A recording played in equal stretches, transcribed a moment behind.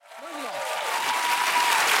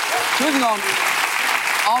Moving on.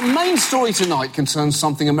 Our main story tonight concerns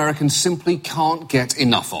something Americans simply can't get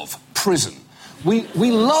enough of. Prison. We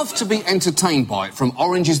love to be entertained by it, from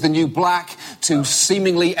Orange is the New Black to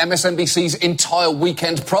seemingly MSNBC's entire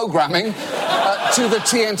weekend programming to the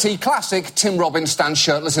TNT classic Tim Robbins stands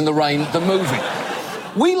shirtless in the rain, the movie.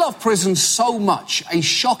 We love prison so much, a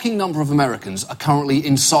shocking number of Americans are currently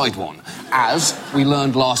inside one, as we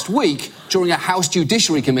learned last week during a House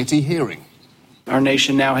Judiciary Committee hearing. Our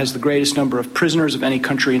nation now has the greatest number of prisoners of any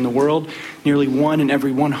country in the world. Nearly 1 in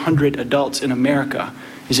every 100 adults in America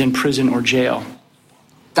is in prison or jail.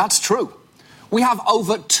 That's true. We have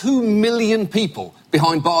over 2 million people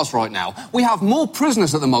behind bars right now. We have more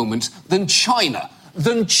prisoners at the moment than China.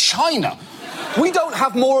 We don't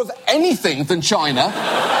have more of anything than China,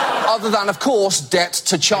 other than, of course, debt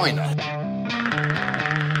to China.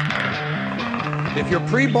 If you're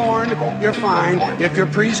pre-born, you're fine. If you're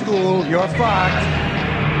preschool, you're fucked.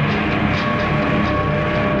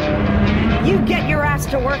 You get your ass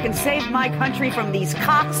to work and save my country from these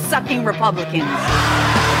cock-sucking Republicans.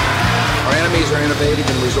 Our enemies are innovative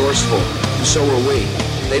and resourceful, and so are we.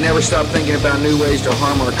 They never stop thinking about new ways to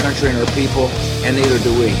harm our country and our people, and neither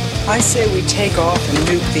do we. I say we take off and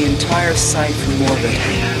nuke the entire site from orbit.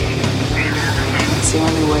 It's the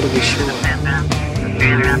only way to be sure.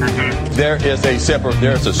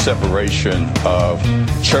 There's a separation of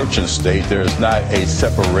church and state. There is not a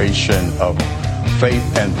separation of faith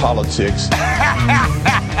and politics.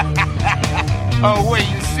 Oh, wait,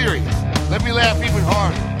 you're serious? Let me laugh even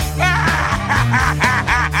harder.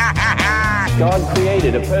 God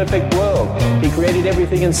created a perfect world. He created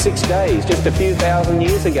everything in 6 days, just a few thousand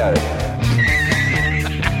years ago.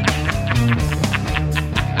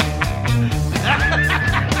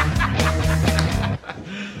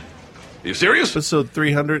 You serious? Episode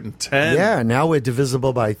 310. Yeah, now we're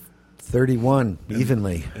divisible by 31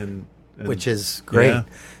 evenly, which is great, yeah.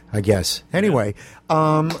 I guess. Anyway,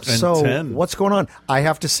 so 10. What's going on? I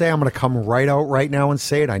have to say, I'm going to come right out right now and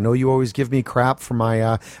say it. I know you always give me crap for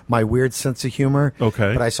my my weird sense of humor.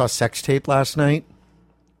 Okay. But I saw Sex Tape last night,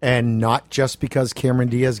 and not just because Cameron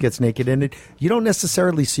Diaz gets naked in it. You don't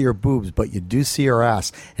necessarily see her boobs, but you do see her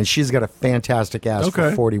ass, and she's got a fantastic ass for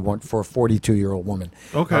a 42-year-old woman.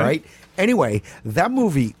 Okay. All right? Anyway, that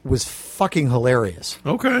movie was fucking hilarious.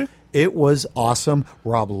 Okay. It was awesome.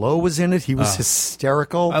 Rob Lowe was in it. He was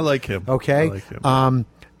hysterical. I like him. Okay. I like him.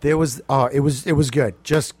 It was good.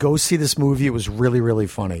 Just go see this movie. It was really, really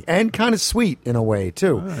funny and kind of sweet in a way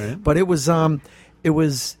too. All right. But it was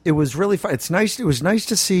really fun. It was nice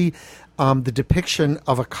to see the depiction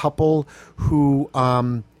of a couple who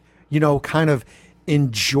kind of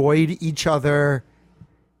enjoyed each other,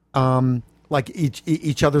 like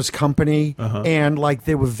each other's company, and like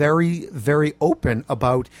they were very, very open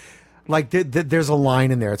about. Like there's a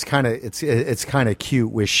line in there. It's kind of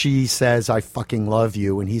cute where she says, "I fucking love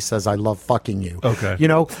you," and he says, "I love fucking you." Okay,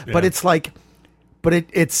 But it's like,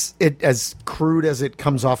 it's as crude as it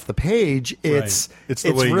comes off the page. It's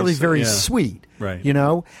really very sweet, right?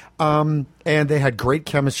 And they had great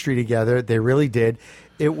chemistry together. They really did.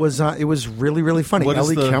 It was really, really funny.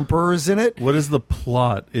 Ellie Kemper is in it. What is the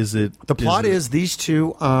plot? The plot is these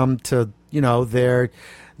two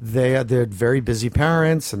they're very busy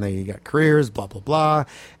parents and they got careers, blah blah blah.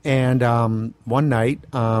 And one night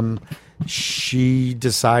she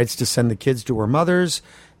decides to send the kids to her mother's,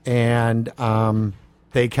 and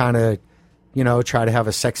they kind of try to have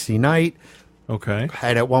a sexy night. Okay.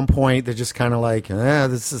 And at one point they're just kind of like,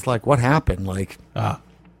 this is like, what happened?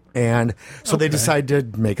 And so they decide to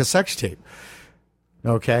make a sex tape.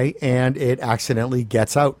 Okay. And it accidentally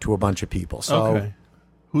gets out to a bunch of people. So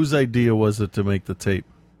whose idea was it to make the tape?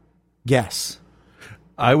 Guess.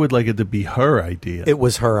 I would like it to be her idea. It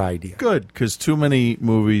was her idea. Good, because too many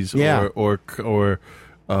movies or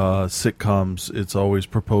sitcoms, it's always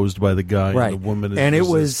proposed by the guy, right? And the woman is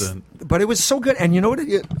resistant. But it was so good. And you know what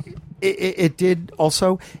it did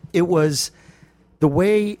also? It was the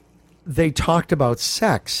way they talked about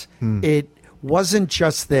sex. It wasn't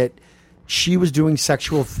just that she was doing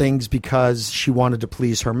sexual things because she wanted to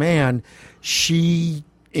please her man. She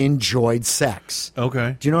enjoyed sex.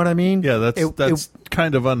 Okay. Do you know what I mean? Yeah, that's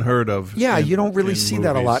kind of unheard of. Yeah, you don't really see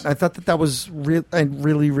that a lot. I thought that was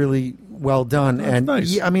really, really well done. That's and nice.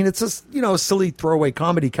 Yeah, I mean, it's a silly throwaway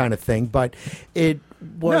comedy kind of thing, but it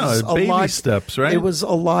was a baby lot. Steps, right? It was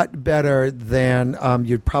a lot better than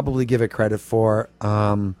you'd probably give it credit for.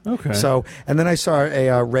 Okay. So, and then I saw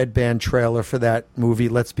a Red Band trailer for that movie,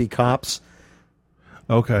 Let's Be Cops.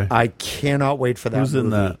 Okay. I cannot wait for that Who's movie.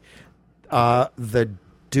 in that? The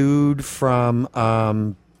dude from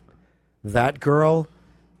That Girl.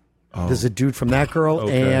 There's a dude from that girl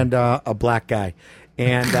and a black guy.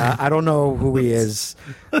 And I don't know who he is.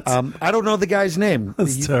 I don't know the guy's name.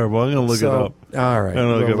 That's terrible. I'm going to look it up. All right.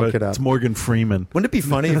 We'll look it up. It's Morgan Freeman. Wouldn't it be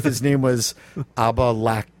funny if his name was Abba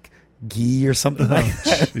Lackey or something like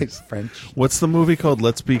that? French. What's the movie called?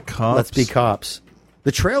 Let's Be Cops? Let's Be Cops.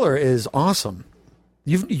 The trailer is awesome.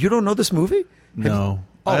 You don't know this movie? No.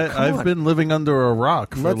 I've been living under a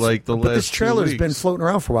rock for like the last 2 weeks. But this trailer's been floating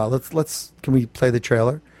around for a while. Let's. Can we play the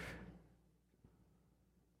trailer?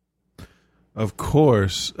 Of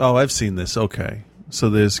course. Oh, I've seen this. Okay. So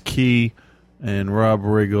there's Key and Rob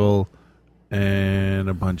Riggle and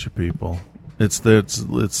a bunch of people. It's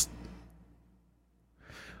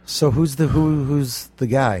So who's the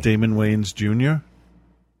guy? Damon Wayans Jr.?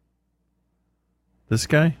 This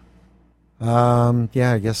guy?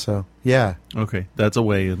 Yeah, I guess so. Yeah. Okay, that's a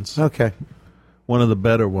Wayans. Okay. One of the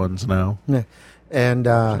better ones now. Yeah. And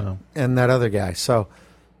that other guy. So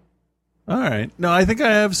all right. No, I think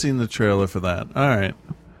I have seen the trailer for that. All right.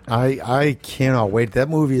 I cannot wait. That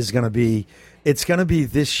movie is going to be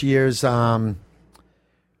this year's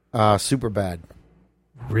Superbad.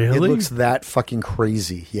 Really? It looks that fucking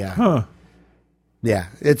crazy. Yeah. Huh. Yeah.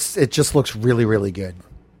 It just looks really, really good.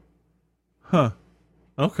 Huh.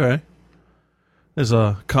 Okay. There's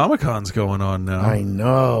Comic-Con's going on now. I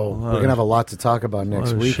know. We're going to have a lot to talk about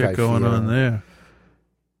next week. Shit going on there.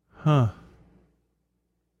 Huh.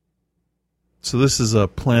 So this is a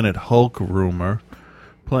Planet Hulk rumor.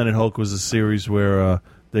 Planet Hulk was a series where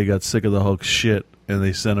they got sick of the Hulk shit and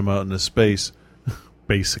they sent him out into space.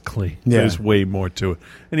 Basically, there's way more to it,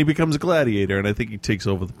 and he becomes a gladiator, and I think he takes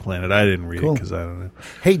over the planet. I didn't read it because I don't know.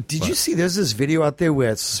 Hey, did you see? There's this video out there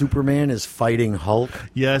where Superman is fighting Hulk.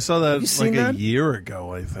 Yeah, I saw that like a year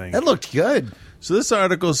ago. I think that looked good. So this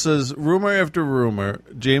article says, rumor after rumor,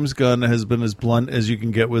 James Gunn has been as blunt as you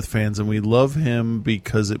can get with fans, and we love him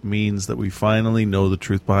because it means that we finally know the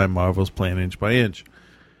truth behind Marvel's plan inch by inch.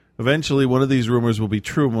 Eventually, one of these rumors will be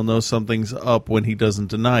true, and we'll know something's up when he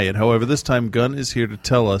doesn't deny it. However, this time, Gunn is here to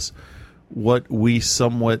tell us what we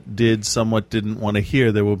somewhat did, somewhat didn't want to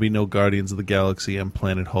hear. There will be no Guardians of the Galaxy and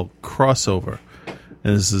Planet Hulk crossover.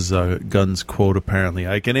 And this is Gunn's quote, apparently.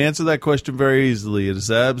 I can answer that question very easily. It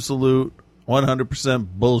is absolute 100%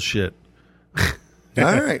 bullshit.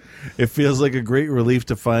 All right. It feels like a great relief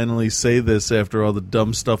to finally say this after all the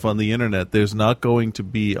dumb stuff on the internet. There's not going to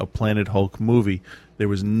be a Planet Hulk movie. There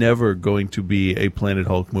was never going to be a Planet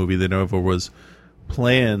Hulk movie. There never was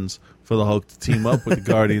plans for the Hulk to team up with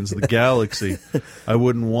the Guardians of the Galaxy. I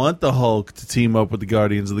wouldn't want the Hulk to team up with the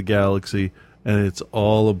Guardians of the Galaxy, and it's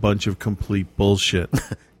all a bunch of complete bullshit.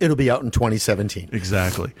 It'll be out in 2017.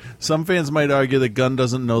 Exactly. Some fans might argue that Gunn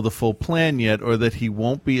doesn't know the full plan yet, or that he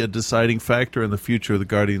won't be a deciding factor in the future of the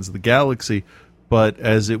Guardians of the Galaxy, but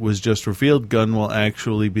as it was just revealed, Gunn will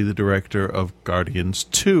actually be the director of Guardians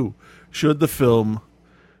 2. Should the film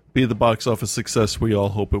be the box office success we all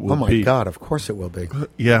hope it will be. Oh my God, of course it will be.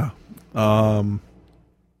 Yeah. And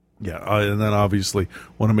then obviously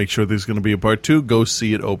want to make sure there's going to be a part 2. Go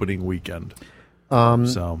see it opening weekend. What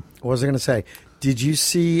was I going to say? Did you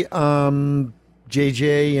see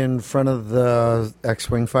JJ in front of the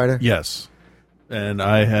X-Wing fighter? Yes. And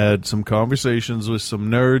I had some conversations with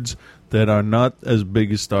some nerds that are not as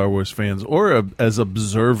big as Star Wars fans or as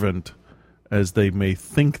observant as they may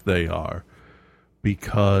think they are,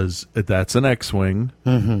 because that's an X-Wing.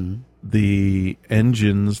 Mm-hmm. The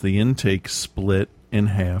engines, the intake split in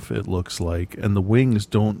half, it looks like, and the wings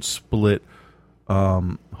don't split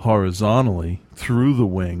horizontally through the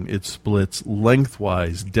wing. It splits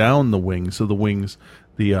lengthwise down the wing, so the wings,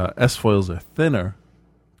 the S-foils are thinner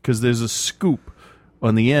because there's a scoop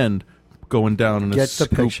on the end going down and a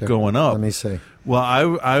scoop going up. Let me see.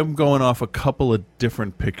 Well, I'm going off a couple of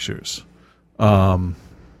different pictures.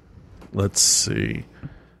 Let's see.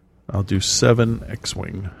 I'll do 7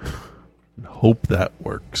 X-Wing. Hope that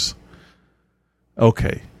works.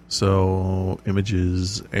 Okay, so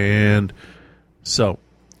images, and so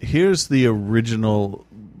here's the original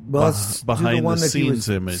behind the scenes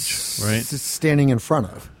image, right? Standing in front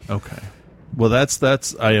of. Okay. Well, that's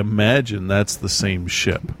I imagine that's the same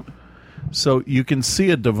ship. So you can see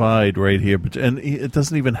a divide right here, and it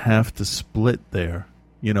doesn't even have to split there.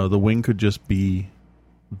 You know, the wing could just be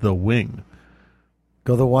the wing.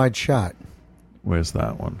 Go the wide shot. Where's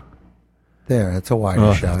that one? There, that's a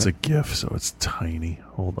wider shot. It's a GIF, so it's tiny.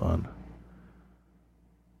 Hold on.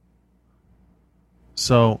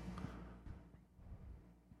 So,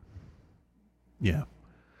 yeah.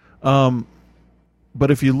 But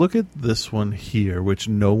if you look at this one here, which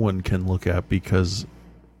no one can look at because,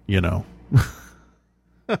 you know,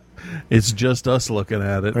 It's just us looking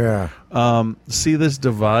at it. Yeah. See this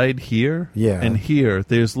divide here? Yeah. And here.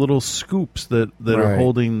 There's little scoops that are Right.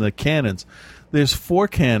 holding the cannons. There's 4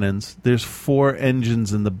 cannons. There's 4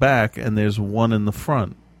 engines in the back, and there's one in the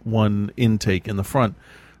front, one intake in the front.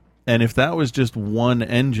 And if that was just one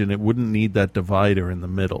engine, it wouldn't need that divider in the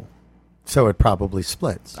middle. So it probably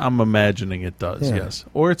splits. I'm imagining it does, Yeah. yes.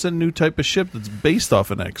 Or it's a new type of ship that's based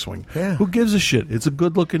off an X-Wing. Yeah. Who gives a shit? It's a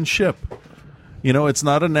good-looking ship. You know, it's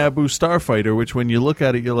not a Naboo starfighter, which when you look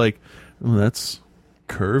at it, you're like, oh, that's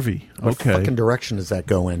curvy. What Okay. fucking direction does that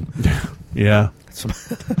go in? Yeah.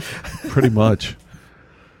 Pretty much.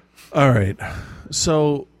 All right.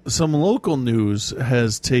 So some local news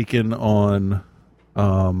has taken on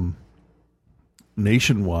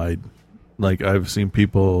nationwide. Like I've seen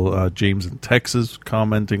people, James in Texas,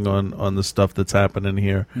 commenting on the stuff that's happening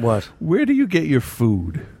here. What? Where do you get your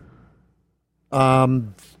food?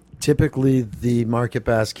 Typically the market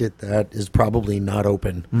basket that is probably not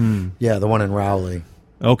open. Yeah, the one in Rowley.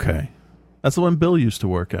 Okay. That's the one Bill used to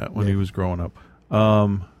work at when he was growing up.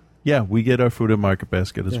 Yeah, we get our food at Market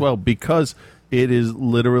Basket as well because it is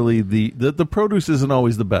literally the produce isn't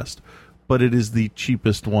always the best, but it is the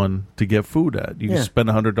cheapest one to get food at. You can spend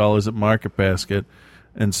 $100 at Market Basket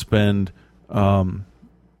and spend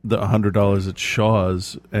the $100 at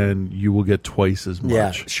Shaw's, and you will get twice as much.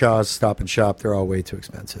 Yeah, Shaw's, Stop and Shop, they're all way too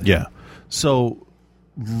expensive. Yeah. So,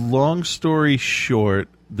 long story short,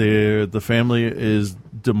 the family is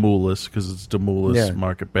Demoulas because it's Demoulas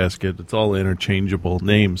Market Basket. It's all interchangeable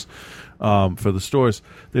names for the stores.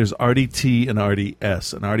 There's RDT and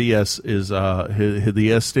RDS, and RDS is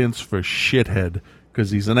the S stands for shithead because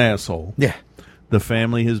he's an asshole. Yeah. The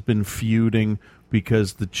family has been feuding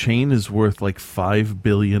because the chain is worth like $5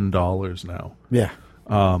 billion now. Yeah.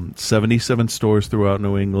 77 stores throughout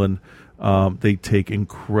New England. They take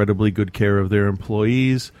incredibly good care of their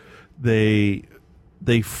employees. They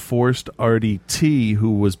forced RDT,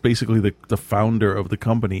 who was basically the founder of the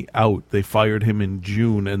company, out. They fired him in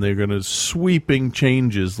June, and they're going to sweeping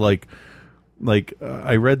changes. Like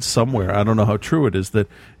I read somewhere, I don't know how true it is, that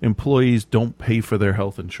employees don't pay for their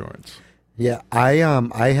health insurance. Yeah, I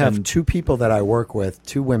have 2 people that I work with,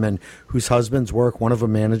 2 women whose husbands work. One of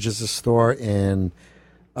them manages a store in,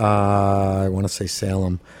 I want to say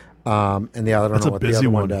Salem, and the other, I don't know what the other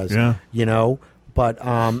one does. Yeah. You know, but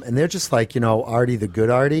and they're just like, you know, Artie, the good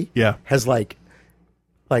Artie, has like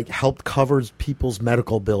helped cover people's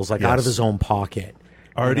medical bills out of his own pocket.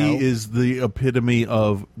 Artie is the epitome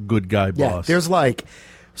of good guy boss. There's like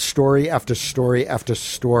story after story after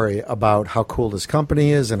story about how cool this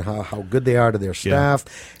company is and how good they are to their staff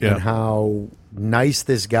and how nice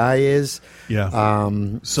this guy is. Yeah.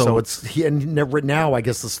 So it's now I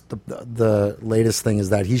guess the latest thing is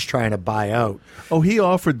that he's trying to buy out. Oh, he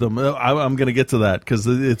offered them. I'm going to get to that because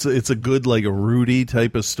it's a good like a Rudy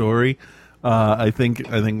type of story. I think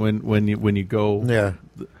when you go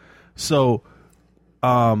So,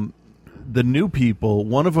 the new people,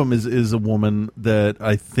 one of them is a woman that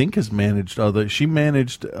I think has managed she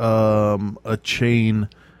managed a chain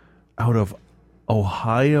out of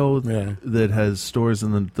Ohio that has stores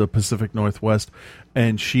in the Pacific Northwest,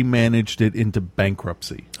 and she managed it into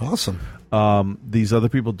bankruptcy. Awesome. These other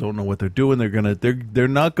people don't know what they're doing. They're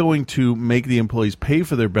not going to make the employees pay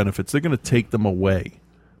for their benefits. They're going to take them away,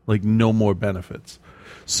 like no more benefits.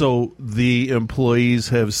 So the employees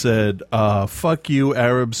have said, fuck you,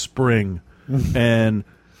 Arab Spring. And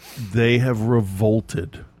they have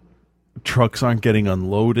revolted. Trucks aren't getting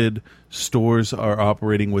unloaded. Stores are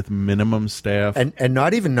operating with minimum staff. And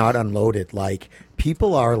not even not unloaded. Like,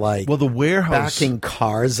 people are like the warehouse backing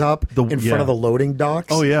cars up in front of the loading docks.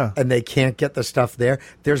 Oh, yeah. And they can't get the stuff there.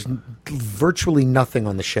 There's virtually nothing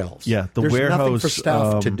on the shelves. Yeah, There's nothing for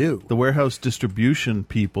staff to do. The warehouse distribution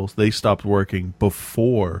people, they stopped working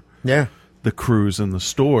before the crews in the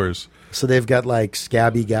stores. So they've got like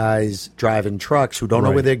scabby guys driving trucks who don't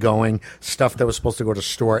know where they're going. Stuff that was supposed to go to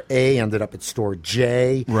store A ended up at store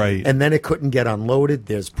J. Right. And then it couldn't get unloaded.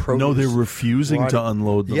 There's produce. No, they're refusing to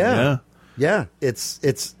unload them. Yeah.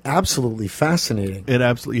 It's absolutely fascinating. It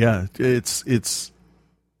absolutely, it's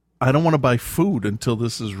I don't want to buy food until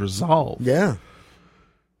this is resolved. Yeah.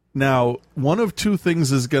 Now, one of 2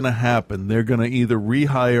 things is going to happen. They're going to either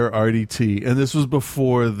rehire RDT, and this was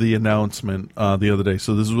before the announcement the other day.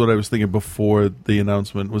 So this is what I was thinking before the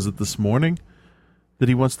announcement. Was it this morning that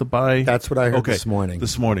he wants to buy? That's what I heard this morning.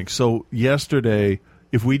 This morning. So yesterday,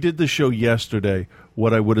 if we did the show yesterday,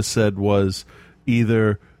 what I would have said was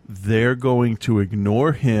either they're going to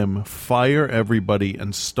ignore him, fire everybody,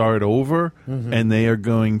 and start over, and they are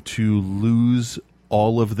going to lose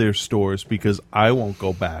all of their stores because I won't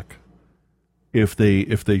go back if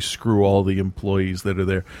they screw all the employees that are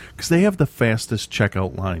there, because they have the fastest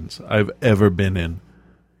checkout lines I've ever been in,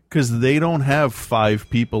 because they don't have 5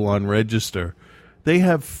 people on register. They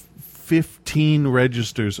have 15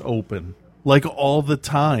 registers open like all the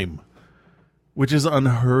time, which is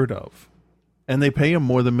unheard of. And they pay them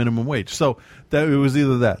more than minimum wage. So that it was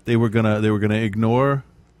either that they were gonna ignore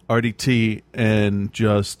RDT and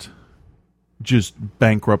just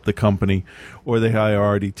bankrupt the company, or they hire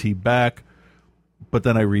RDT back. But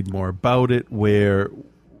then I read more about it, where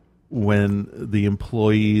when the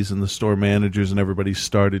employees and the store managers and everybody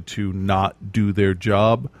started to not do their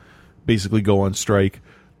job, basically go on strike,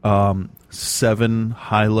 7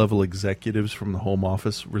 high-level executives from the home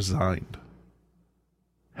office resigned.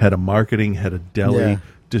 Head of marketing, head of deli,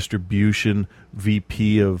 distribution,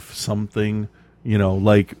 VP of something,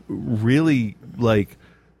 like really, like,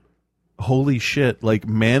 holy shit, like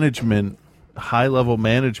management, high-level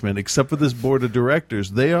management, except for this board of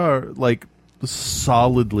directors, they are like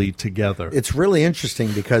solidly together. It's really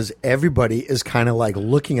interesting because everybody is kind of like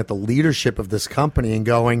looking at the leadership of this company and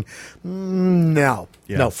going, no,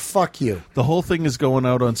 fuck you. The whole thing is going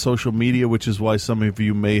out on social media, which is why some of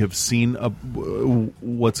you may have seen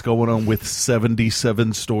what's going on with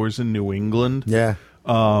 77 stores in New England. Yeah.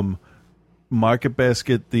 Market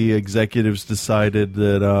Basket, the executives decided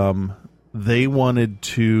that they wanted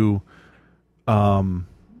to,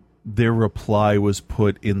 their reply was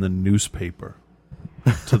put in the newspaper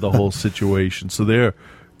to the whole situation. So they're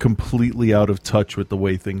completely out of touch with the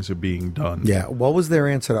way things are being done. Yeah. What was their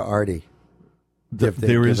answer to Artie?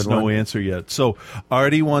 There is no answer yet. So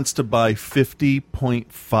Artie wants to buy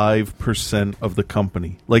 50.5% of the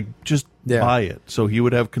company. Like, just buy it. So he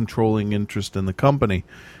would have controlling interest in the company,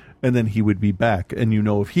 and then he would be back. And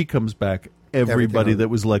if he comes back, everybody that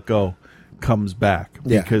was let go comes back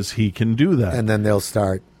because he can do that. And then they'll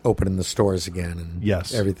start opening the stores again, and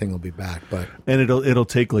everything will be back. And it'll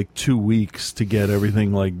take like 2 weeks to get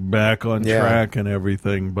everything like back on track and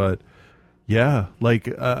everything. But Ellen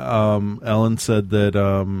said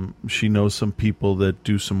that she knows some people that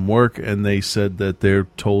do some work, and they said that they're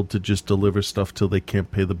told to just deliver stuff till they can't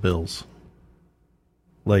pay the bills.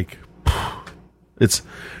 Like, this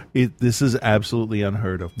is absolutely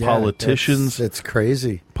unheard of. Politicians, it's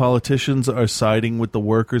crazy. Politicians are siding with the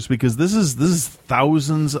workers because this is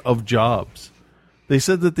thousands of jobs. They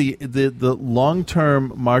said that the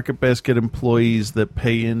long-term Market Basket employees that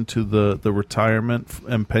pay into the retirement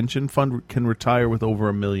and pension fund can retire with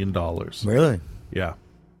over $1 million. Really? Yeah.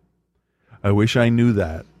 I wish I knew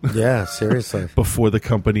that. Yeah, seriously. Before the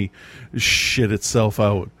company shit itself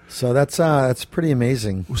out. So that's pretty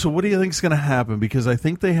amazing. So what do you think is going to happen? Because I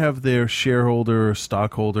think they have their shareholder or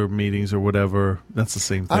stockholder meetings or whatever. That's the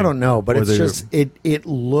same thing. I don't know, but it's just it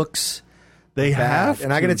looks they bad. have,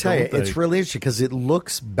 and I got to tell you, it's really interesting because it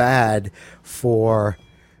looks bad for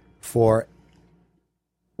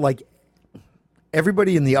like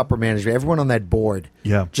everybody in the upper management, everyone on that board.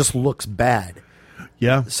 Yeah, just looks bad.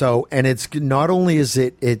 Yeah. So, and it's not only is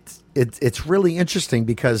it's really interesting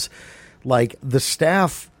because like the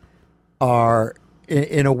staff are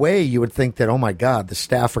in a way you would think that, oh my God, the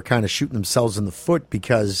staff are kind of shooting themselves in the foot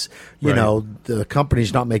because, you know, the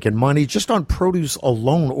company's not making money. Just on produce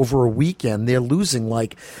alone over a weekend, they're losing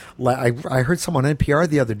like I heard someone on NPR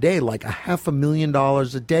the other day, like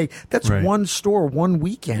 $500,000 a day. That's one store, one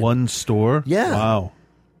weekend. One store? Yeah. Wow.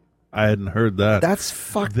 I hadn't heard that. That's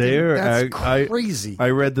that's crazy. I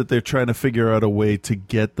read that they're trying to figure out a way to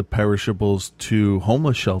get the perishables to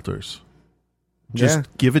homeless shelters. Just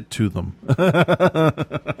give it to them.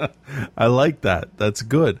 I like that. That's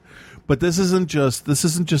good. But this isn't just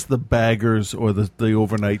the baggers or the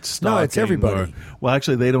overnight stocking. No, it's everybody. Well,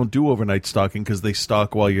 actually, they don't do overnight stocking because they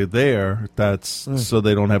stock while you're there. That's so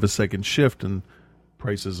they don't have a second shift and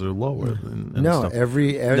prices are lower. And stuff. It's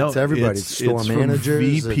everybody. It's store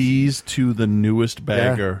managers, from VPs to the newest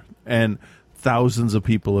bagger, and thousands of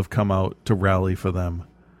people have come out to rally for them.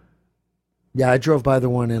 Yeah, I drove by the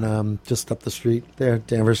one in just up the street there,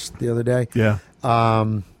 Danvers, the other day. Yeah.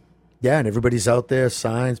 And everybody's out there,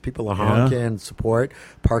 signs, people are honking, support.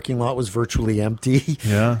 Parking lot was virtually empty.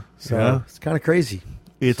 Yeah. So it's kind of crazy.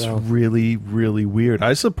 It's really, really weird.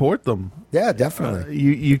 I support them. Yeah, definitely.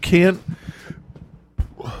 You can't...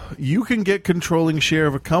 You can get controlling share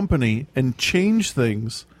of a company and change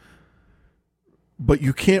things, but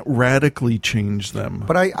you can't radically change them.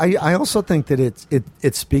 But I also think that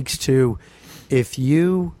it speaks to if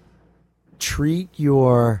you treat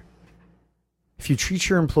your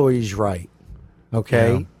employees right,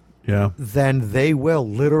 okay, then they will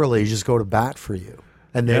literally just go to bat for you,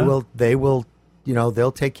 and they will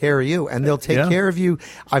they'll take care of you, and they'll take care of you.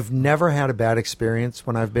 I've never had a bad experience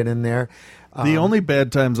when I've been in there. The only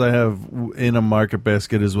bad times I have in a Market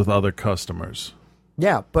Basket is with other customers.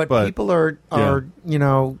 Yeah, but people are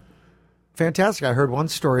fantastic. I heard one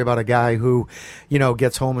story about a guy who,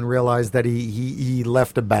 gets home and realized that he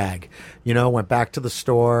left a bag. Went back to the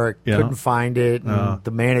store, couldn't find it, and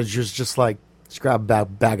the manager's just like, just grab a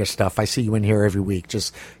bag of stuff. I see you in here every week.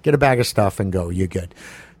 Just get a bag of stuff and go. You're good.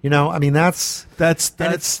 I mean, that's it's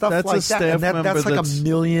stuff that's like a staff that. And that's like member a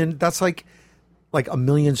million. That's like a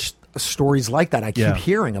million stories like that. I keep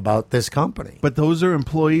hearing about this company. But those are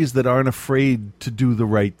employees that aren't afraid to do the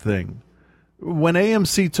right thing. When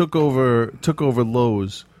AMC took over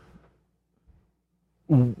Lowe's,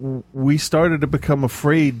 we started to become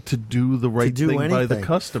afraid to do the right thing by the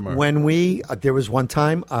customer. When there was one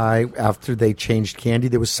time after they changed candy,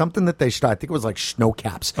 there was something that they stopped. I think it was like snow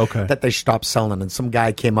caps that they stopped selling. And some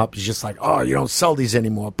guy came up, he's just like, "Oh, you don't sell these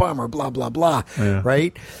anymore, bummer, blah blah blah." Yeah.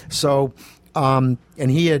 Right? So, and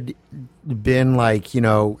he had been like,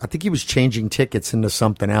 I think he was changing tickets into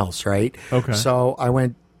something else, right? Okay. So I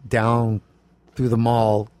went down through the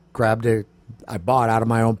mall, grabbed it. I bought out of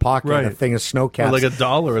my own pocket a thing of snow caps, like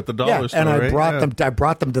 $1 at the dollar store. And I right? brought them. I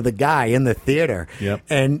brought them to the guy in the theater,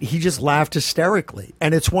 and he just laughed hysterically.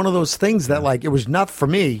 And it's one of those things that, like, it was not for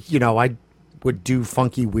me. I would do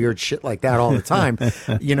funky, weird shit like that all the time,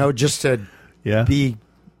 just to be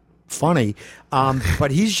funny.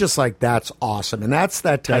 But he's just like, that's awesome, and that's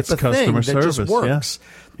that type of thing that just works.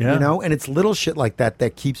 And it's little shit like that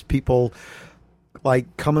that keeps people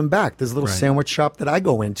like coming back. There's a little sandwich shop that I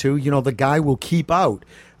go into. The guy will keep out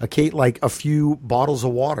a few bottles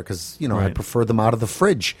of water because I prefer them out of the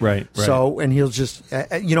fridge. Right. So, and he'll just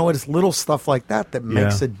it's little stuff like that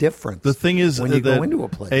makes a difference. The thing is, when you go into a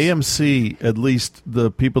place, AMC, at least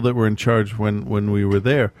the people that were in charge when we were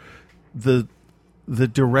there, the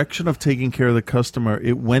direction of taking care of the customer,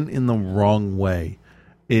 it went in the wrong way.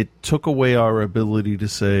 It took away our ability to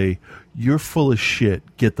say, "You're full of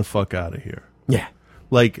shit. Get the fuck out of here." Yeah.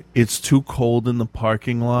 Like, it's too cold in the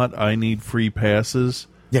parking lot. I need free passes.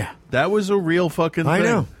 Yeah. That was a real fucking thing. I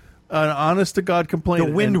know. An honest to God complaint.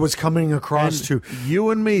 The wind was coming across to you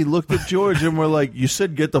and me looked at George and we're like, "You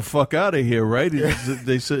said get the fuck out of here, right?"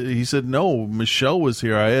 He said no, Michelle was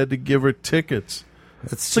here. I had to give her tickets.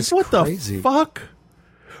 That's just like, what crazy. the fuck?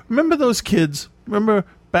 Remember those kids? Remember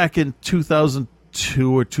back in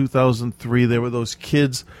 2002 or 2003 there were those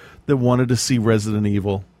kids that wanted to see Resident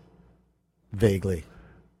Evil? Vaguely.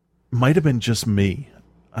 Might have been just me.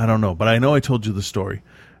 I don't know. But I know I told you the story.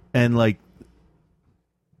 And, like,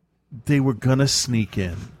 they were going to sneak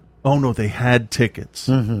in. Oh, no, they had tickets.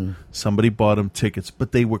 Mm-hmm. Somebody bought them tickets.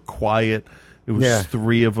 But they were quiet. It was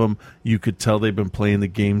 3 of them. You could tell they've been playing the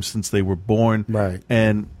game since they were born. Right.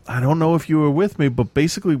 And I don't know if you were with me, but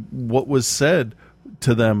basically what was said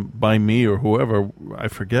to them by me or whoever, I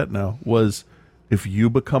forget now, was, if you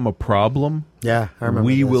become a problem, I remember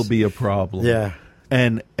we this. will be a problem. Yeah.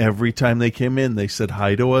 And every time they came in, they said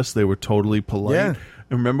hi to us. They were totally polite. Yeah.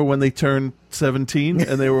 And remember when they turned 17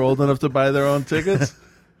 and they were old enough to buy their own tickets?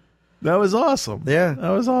 That was awesome. Yeah. That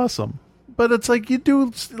was awesome. But it's like, you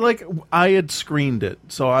do, like, I had screened it,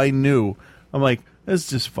 so I knew. I'm like, it's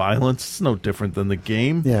just violence. It's no different than the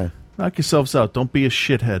game. Yeah. Knock yourselves out. Don't be a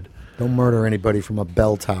shithead. Don't murder anybody from a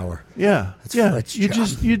bell tower. Yeah. That's yeah. Fletch's You job.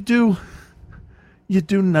 just, you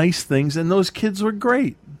do nice things, and those kids were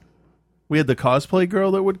great. We had the cosplay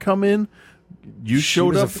girl that would come in. You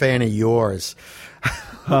showed up. She was a fan of yours.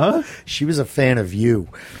 Huh? She was a fan of you.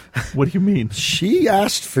 What do you mean? She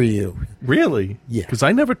asked for you. Really? Yeah. Because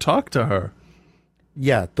I never talked to her.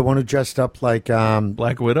 Yeah, the one who dressed up like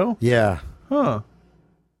Black Widow? Yeah. Huh.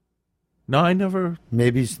 No, I never.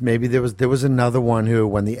 Maybe there was another one who,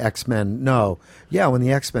 when the X-Men when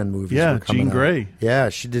the X-Men movies were coming Jean out. Grey. Yeah,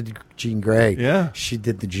 she did Jean Grey. Yeah. She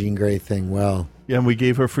did the Jean Grey thing well. Yeah, and we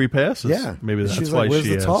gave her free passes. Yeah. Maybe that's She's why like, where's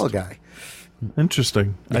she the tall asked. guy?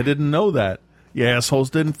 Interesting. Yeah. I didn't know that. You assholes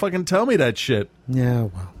didn't fucking tell me that shit. Yeah,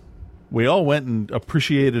 well. We all went and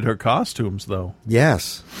appreciated her costumes, though.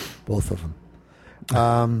 Yes, both of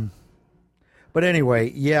them. But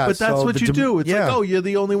anyway, yeah. But that's what you do. It's like, oh, you're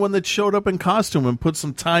the only one that showed up in costume and put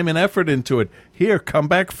some time and effort into it. Here, come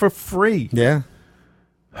back for free. Yeah.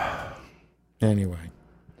 Anyway.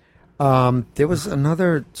 There was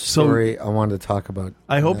another story I wanted to talk about.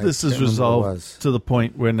 I hope this is resolved to the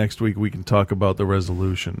point where next week we can talk about the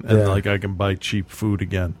resolution and like I can buy cheap food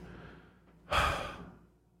again.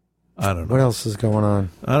 I don't know. What else is going on?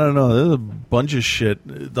 I don't know. There's a bunch of shit.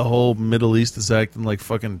 The whole Middle East is acting like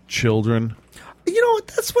fucking children. You know what?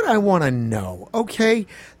 That's what I want to know. Okay,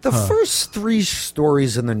 the first 3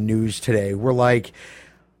 stories in the news today were like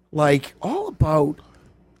all about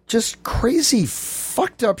just crazy,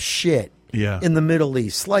 fucked up shit. Yeah. In the Middle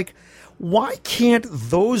East, like, why can't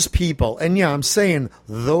those people? And yeah, I'm saying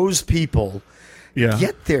those people. Yeah.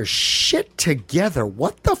 Get their shit together.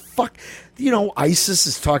 What the fuck? You know, ISIS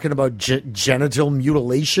is talking about genital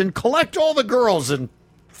mutilation. Collect all the girls and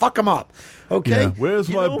fuck them up. Okay? Yeah. Where's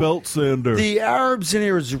my belt sander? The Arabs and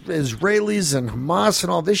Israelis and Hamas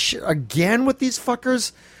and all this shit again with these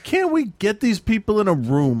fuckers. Can't we get these people in a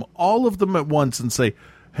room, all of them at once, and say,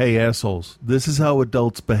 hey, assholes, this is how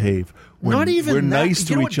adults behave. Not even we're that. nice You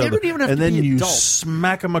to know each what? They other. don't even have and to then be you adults.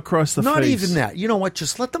 smack them across the Not face. even that. You know what?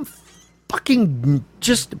 Just let them fucking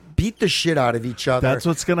just beat the shit out of each other. That's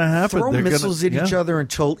what's going to happen. Throw They're missiles at each other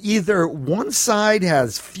until either one side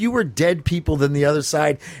has fewer dead people than the other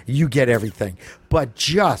side. You get everything. But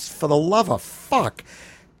just for the love of fuck,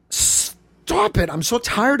 stop it. I'm so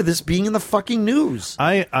tired of this being in the fucking news.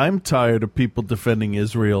 I'm tired of people defending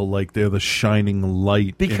Israel like they're the shining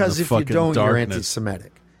light. Because in the if you fucking don't, darkness. you're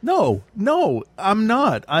anti-Semitic. No, I'm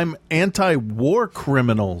not. I'm anti-war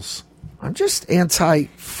criminals. I'm just anti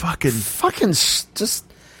fucking just.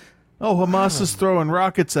 Oh, Hamas is throwing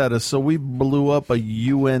rockets at us, so we blew up a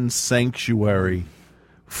UN sanctuary.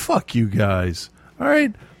 Fuck you guys. All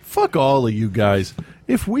right? Fuck all of you guys.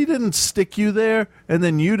 If we didn't stick you there and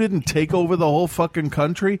then you didn't take over the whole fucking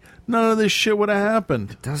country, none of this shit would have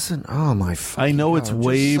happened. It doesn't. Oh, my fucking I know God, it's I'm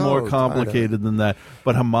way just so more tired of complicated than that,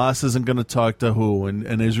 but Hamas isn't going to talk to who,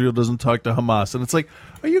 and Israel doesn't talk to Hamas. And it's like,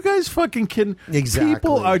 are you guys fucking kidding? Exactly.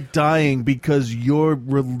 People are dying because your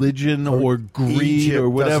religion or greed Egypt or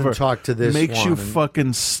whatever doesn't talk to this makes you one.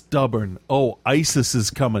 fucking stubborn. Oh, ISIS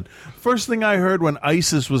is coming. First thing I heard when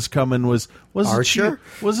ISIS was coming Archer?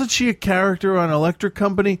 Wasn't she a character on Electric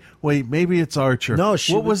Company? Wait, maybe it's Archer. No,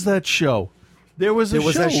 what was that show? There was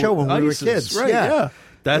that show when we were ISIS, kids. right? Yeah.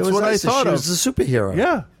 That's It was what ISIS. I thought She of. was the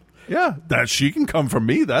superhero. Yeah, that she can come from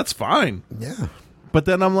me. That's fine. Yeah. But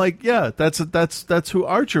then I'm like, yeah, that's who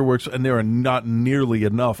Archer works. And there are not nearly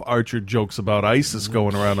enough Archer jokes about ISIS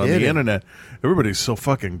going around on the kidding. internet. Everybody's so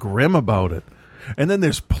fucking grim about it. And then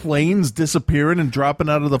there's planes disappearing and dropping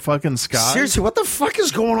out of the fucking sky. Seriously, what the fuck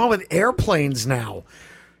is going on with airplanes now?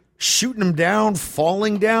 Shooting them down,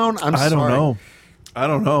 falling down? I don't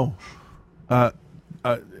know.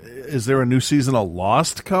 Is there a new season of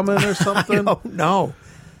Lost coming or something? I don't know.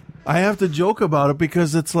 I have to joke about it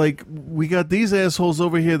because it's like we got these assholes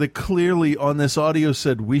over here that clearly on this audio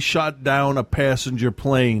said we shot down a passenger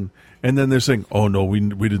plane, and then they're saying, "Oh no, we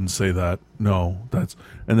didn't say that." No,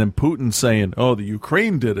 and then Putin's saying, "Oh, the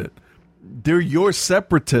Ukraine did it." They're your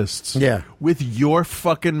separatists, Yeah. with your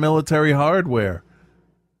fucking military hardware.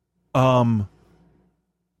 What?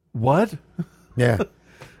 Yeah.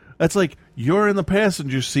 That's like you're in the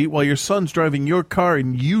passenger seat while your son's driving your car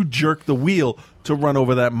and you jerk the wheel to run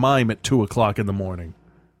over that mime at 2:00 in the morning.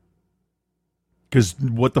 Because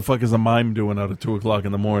what the fuck is a mime doing out at 2:00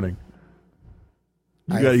 in the morning?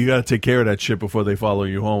 You got to take care of that shit before they follow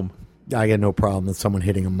you home. I got no problem with someone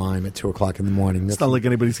hitting a mime at 2:00 in the morning. It's not like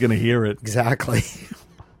anybody's going to hear it. Exactly.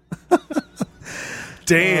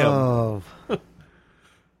 Damn.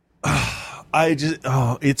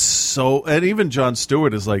 It's so, and even Jon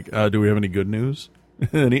Stewart is like, do we have any good news?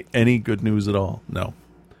 any good news at all? No.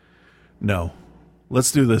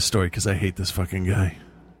 Let's do this story because I hate this fucking guy.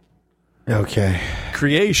 Okay.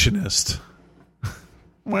 Creationist.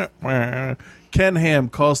 Ken Ham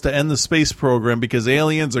calls to end the space program because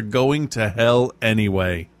aliens are going to hell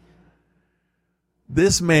anyway.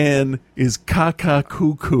 This man is caca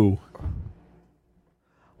cuckoo.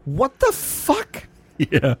 What the fuck?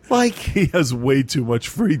 Yeah. Like, he has way too much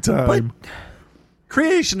free time.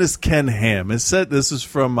 Creationist Ken Ham has said, this is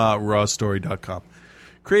from rawstory.com.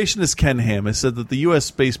 Creationist Ken Ham has said that the U.S.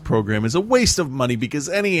 space program is a waste of money because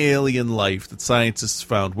any alien life that scientists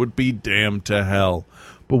found would be damned to hell.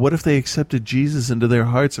 But what if they accepted Jesus into their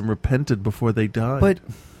hearts and repented before they died? But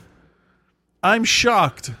I'm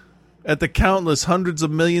shocked at the countless hundreds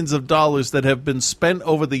of millions of dollars that have been spent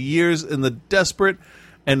over the years in the desperate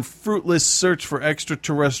and fruitless search for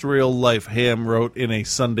extraterrestrial life, Ham wrote in a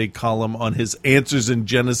Sunday column on his Answers in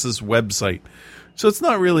Genesis website. So it's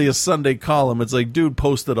not really a Sunday column. It's like, dude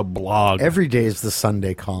posted a blog. Every day is the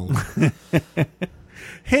Sunday column.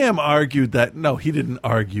 Ham argued that, no, he didn't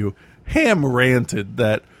argue. Ham ranted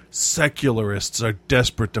that secularists are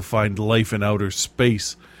desperate to find life in outer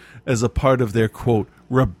space as a part of their, quote,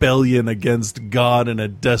 rebellion against God in a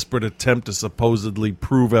desperate attempt to supposedly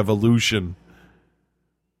prove evolution.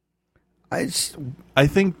 I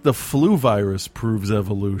think the flu virus proves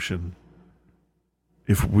evolution.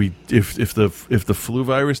 If the flu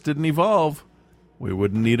virus didn't evolve, we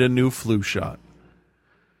wouldn't need a new flu shot.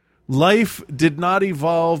 Life did not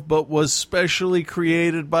evolve, but was specially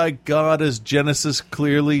created by God, as Genesis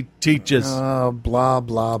clearly teaches. Blah,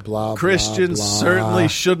 blah, blah, Christians blah, blah. certainly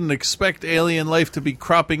shouldn't expect alien life to be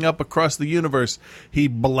cropping up across the universe. He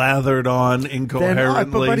blathered on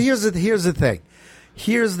incoherently. But here's the thing.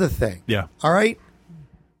 Here's the thing. Yeah. All right?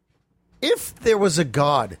 If there was a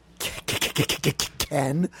God,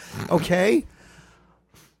 Ken, okay,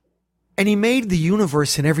 and he made the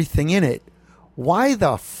universe and everything in it, why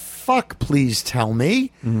the fuck, please tell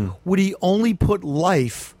me, would he only put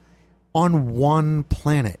life on one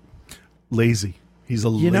planet? Lazy. He's a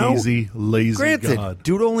lazy granted, God.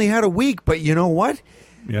 Dude only had a week, but you know what?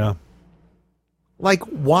 Yeah. Like,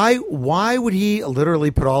 why would he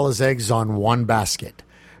literally put all his eggs on one basket?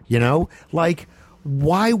 You know? Like,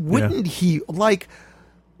 why wouldn't he? Like,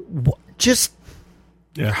 just...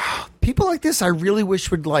 Yeah. People like this, I really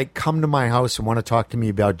wish would, like, come to my house and want to talk to me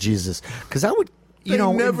about Jesus. Because I would,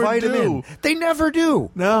 invite him in. They never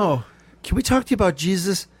do. No. Can we talk to you about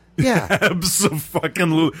Jesus? Yeah.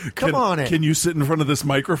 Abso-fucking-lutely. Come on in. Can you sit in front of this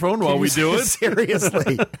microphone while we do it?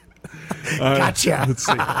 Seriously. Gotcha. Let's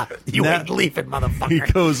see. You ain't leaving, motherfucker. He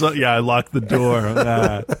goes, I locked the door.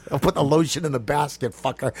 I'll put the lotion in the basket,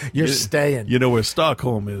 fucker. You're staying. You know where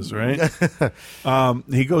Stockholm is, right?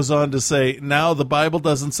 He goes on to say, now the Bible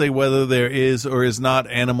doesn't say whether there is or is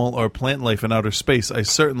not animal or plant life in outer space. I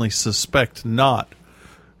certainly suspect not.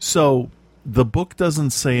 So the book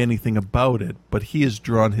doesn't say anything about it, but he has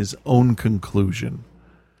drawn his own conclusion.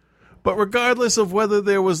 But regardless of whether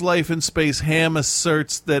there was life in space, Ham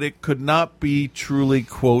asserts that it could not be truly,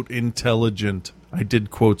 quote, intelligent. I did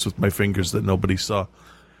quotes with my fingers that nobody saw.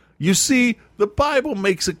 You see, the Bible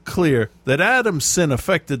makes it clear that Adam's sin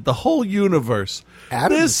affected the whole universe.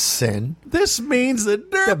 Adam's sin? This means that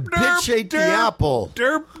the bitch ate the apple.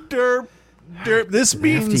 This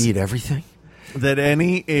means have to eat everything. That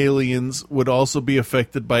any aliens would also be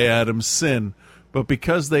affected by Adam's sin. But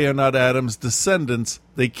because they are not Adam's descendants,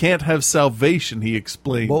 they can't have salvation, he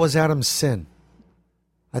explained. What was Adam's sin?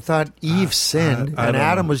 I thought Eve sinned, and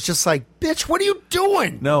Adam was just like, bitch, what are you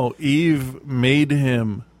doing? No, Eve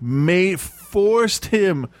forced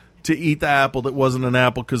him to eat the apple that wasn't an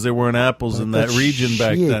apple because there weren't apples in that region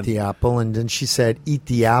back then. She ate the apple, and then she said, eat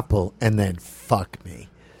the apple, and then fuck me.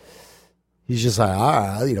 He's just like, all right,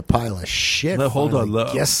 I'll eat a pile of shit. Hold on.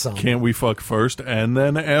 Guess some. Can't we fuck first and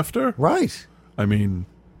then after? Right. I mean,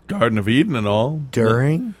 Garden of Eden and all.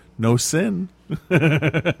 During? No sin.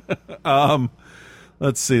 Let's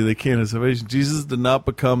see. The canon of salvation. Jesus did not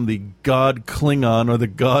become the God Klingon or the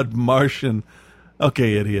God Martian.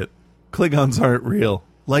 Okay, idiot. Klingons aren't real.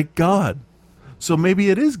 Like God. So maybe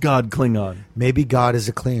it is God Klingon. Maybe God is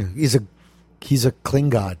a Klingon. He's a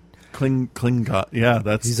Klingod. Klingon. Yeah,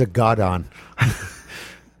 he's a Godon.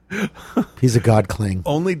 He's a God Kling.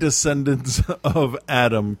 Only descendants of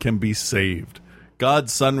Adam can be saved.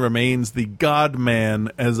 God's son remains the God-man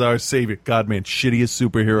as our savior. God-man, shittiest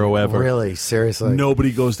superhero ever. Really? Seriously?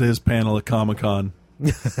 Nobody goes to his panel at Comic-Con.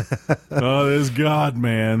 Oh, there's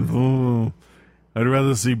God-man. Ooh, I'd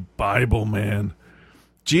rather see Bible-man.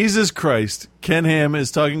 Jesus Christ. Ken Ham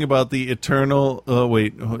is talking about the eternal...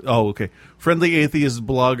 okay. Friendly atheist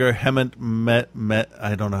blogger Hemant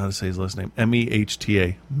I don't know how to say his last name.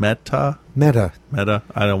 Mehta. Meta?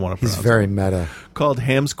 I don't want to pronounce it. He's very meta. Called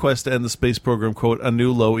Ham's quest to end the space program, quote, a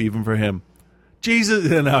new low even for him.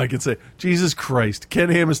 Now I can say, Jesus Christ. Ken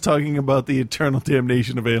Ham is talking about the eternal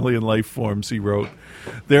damnation of alien life forms, he wrote.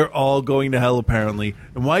 They're all going to hell, apparently.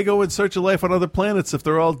 And why go in search of life on other planets if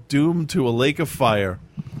they're all doomed to a lake of fire?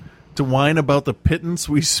 To whine about the pittance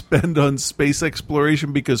we spend on space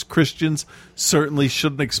exploration because Christians certainly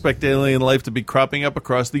shouldn't expect alien life to be cropping up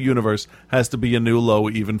across the universe has to be a new low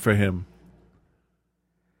even for him.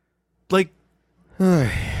 Like,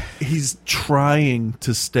 he's trying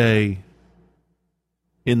to stay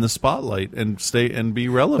in the spotlight and stay and be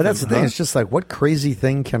relevant. But that's the thing. It's just like, what crazy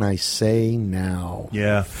thing can I say now?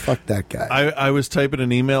 Yeah. Fuck that guy. I was typing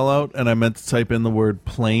an email out, and I meant to type in the word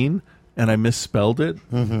plane, and I misspelled it,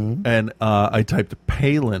 and I typed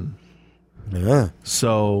Palin. Yeah.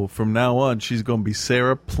 So from now on, she's going to be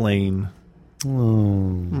Sarah Plane.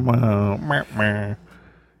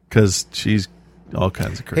 Because she's all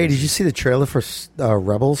kinds of crazy. Hey, did you see the trailer for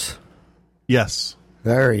Rebels? Yes.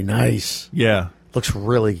 Very nice. Yeah. Looks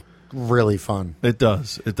really, really fun. It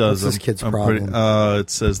does. What's this kid's problem? It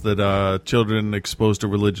says that children exposed to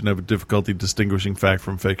religion have a difficulty distinguishing fact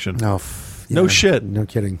from fiction. No shit. No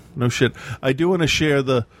kidding. No shit. I do want to share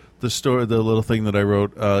the story, the little thing that I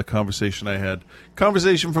wrote, conversation I had.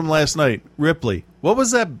 Conversation from last night. Ripley, What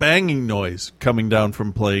was that banging noise coming down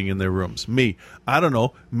from playing in their rooms? Me. I don't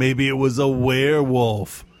know. Maybe it was a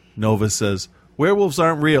werewolf. Nova says, werewolves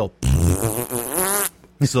aren't real.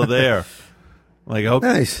 So there. Like, okay,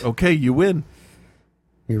 Nice. okay, you win.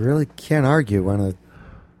 You really can't argue when a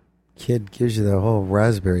kid gives you the whole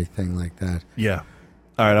raspberry thing like that. Yeah.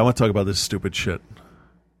 All right, I want to talk about this stupid shit.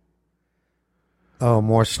 Oh,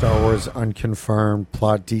 more Star Wars unconfirmed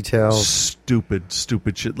plot details. Stupid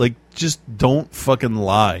shit. Like, just don't fucking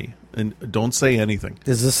lie and don't say anything.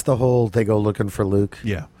 Is this the whole they go looking for Luke?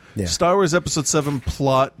 Yeah. Yeah. Star Wars Episode 7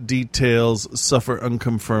 plot details suffer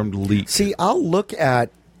unconfirmed leak. See, I'll look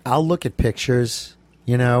at pictures,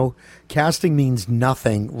 you know. Casting means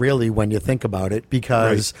nothing really when you think about it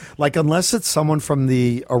because like unless it's someone from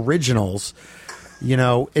the originals, you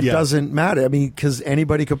know, it doesn't matter. I mean, because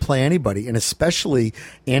anybody could play anybody, and especially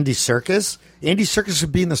Andy Serkis. Andy Serkis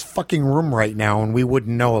would be in this fucking room right now, and we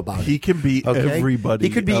wouldn't know about it. He can be everybody.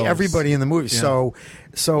 He could be else. everybody in the movie. Yeah.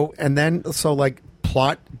 So like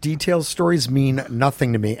plot details stories mean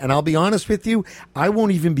nothing to me. And I'll be honest with you, I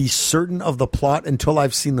won't even be certain of the plot until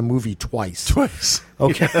I've seen the movie twice.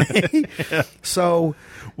 Okay. Yeah. So,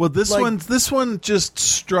 well, this one just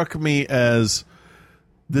struck me as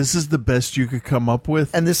this is the best you could come up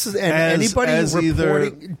with, and this is anybody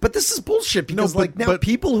reporting. But this is bullshit because now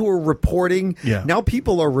people who are reporting, now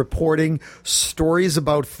people are reporting stories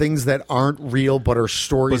about things that aren't real but are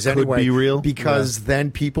stories but could anyway. Be real because then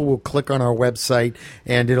people will click on our website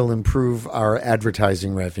and it'll improve our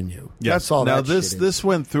advertising revenue. Yeah. That's all. Now that this shit is. this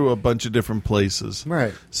went through a bunch of different places,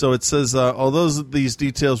 right? So it says, although these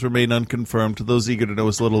details remain unconfirmed, to those eager to know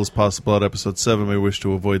as little as possible about Episode 7 may wish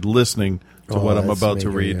to avoid listening to what I'm about to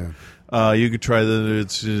read. Yeah. You could try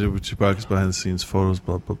it's Chewbacca's behind the scenes photos,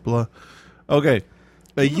 blah blah blah. Okay.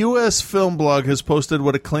 A U.S. film blog has posted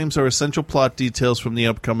what it claims are essential plot details from the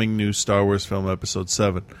upcoming new Star Wars film Episode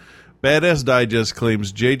 7. Badass Digest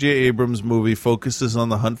claims J.J. Abrams' movie focuses on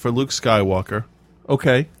the hunt for Luke Skywalker.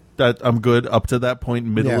 Okay, that I'm good up to that point,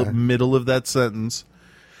 middle of that sentence.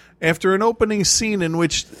 After an opening scene in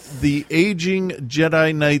which the aging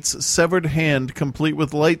Jedi Knight's severed hand, complete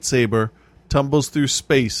with lightsaber, tumbles through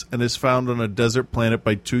space and is found on a desert planet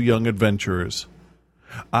by two young adventurers.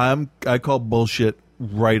 I call bullshit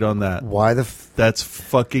right on that. Why that's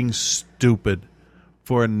fucking stupid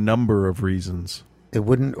for a number of reasons. It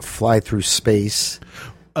wouldn't fly through space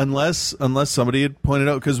unless somebody had pointed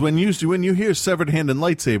out, because when you hear severed hand and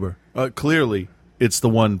lightsaber, clearly it's the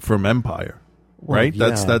one from Empire, right? Well,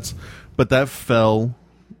 yeah. That's but that fell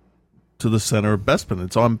to the center of Bespin.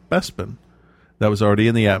 It's on Bespin. That was already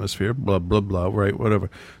in the atmosphere, blah, blah, blah, right, whatever.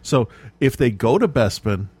 So if they go to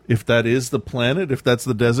Bespin, if that is the planet, if that's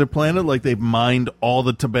the desert planet, like they've mined all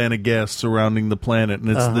the Tabana gas surrounding the planet, and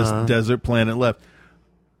it's this desert planet left,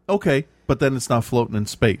 okay, but then it's not floating in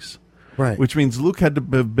space. Right. Which means Luke had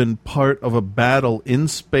to have been part of a battle in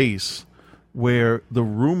space where the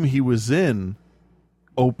room he was in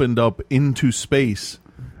opened up into space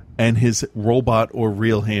and his robot or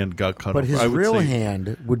real hand got cut off. But his real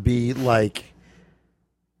hand would be like...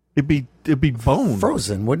 It'd be bone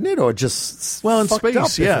frozen, wouldn't it? Or just in space,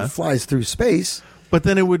 up yeah. if it flies through space. But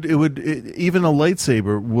then it would even a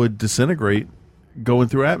lightsaber would disintegrate going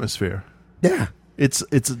through atmosphere. Yeah, it's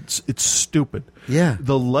stupid. Yeah,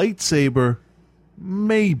 the lightsaber,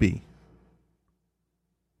 maybe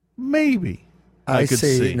I could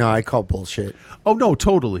see. No, I call bullshit. Oh no,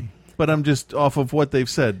 totally. But I'm just off of what they've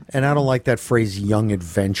said, and I don't like that phrase "young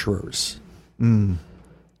adventurers."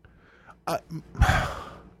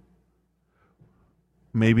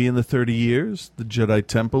 Maybe in the 30 years, the Jedi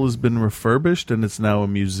Temple has been refurbished and it's now a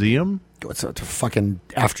museum. It's a fucking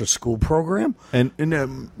after-school program. And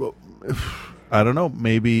I don't know.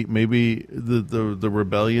 Maybe the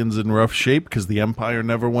rebellion's in rough shape because the Empire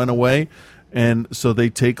never went away, and so they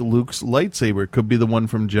take Luke's lightsaber. Could be the one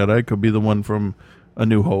from Jedi. Could be the one from A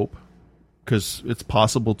New Hope, because it's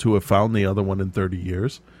possible to have found the other one in 30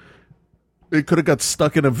 years. It could have got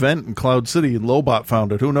stuck in a vent in Cloud City and Lobot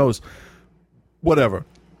found it. Who knows? Whatever.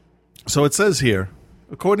 So it says here,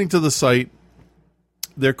 according to the site,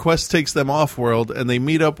 their quest takes them off-world, and they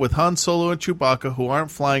meet up with Han Solo and Chewbacca, who aren't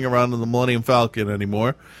flying around in the Millennium Falcon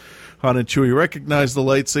anymore. Han and Chewie recognize the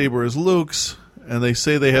lightsaber as Luke's, and they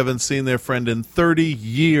say they haven't seen their friend in 30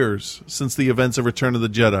 years since the events of Return of the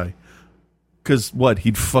Jedi. Because,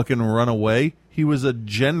 he'd fucking run away? He was a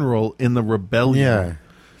general in the rebellion. Yeah.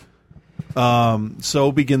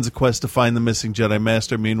 So begins a quest to find the missing Jedi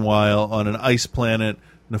Master. Meanwhile, on an ice planet,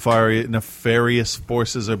 nefarious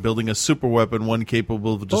forces are building a superweapon, one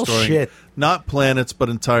capable of destroying not planets but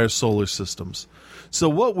entire solar systems. So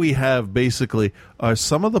what we have basically are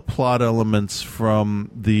some of the plot elements from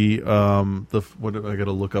the what I got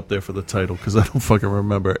to look up there for the title because I don't fucking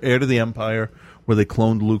remember. Heir to the Empire, where they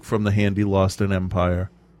cloned Luke from the hand he lost in Empire.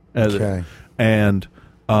 Okay. And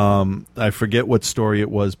I forget what story it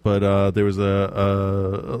was, but there was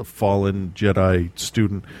a fallen Jedi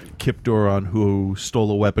student, Kip Doran, who stole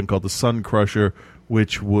a weapon called the Sun Crusher,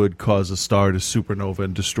 which would cause a star to supernova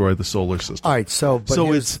and destroy the solar system. All right, so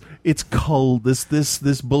it's culled.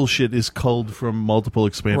 This bullshit is culled from multiple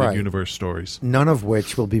expanded universe stories. None of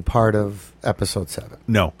which will be part of Episode 7.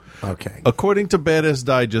 No. Okay. According to Badass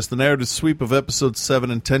Digest, the narrative sweep of Episode 7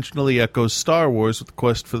 intentionally echoes Star Wars with the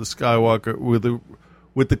quest for the Skywalker,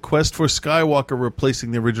 with the quest for Skywalker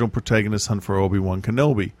replacing the original protagonist's hunt for Obi-Wan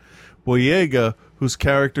Kenobi. Boyega, whose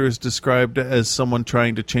character is described as someone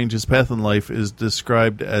trying to change his path in life, is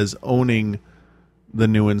described as owning the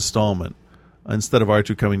new installment. Instead of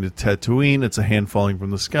R2 coming to Tatooine, it's a hand falling from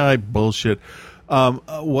the sky. Bullshit.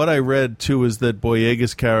 What I read, too, is that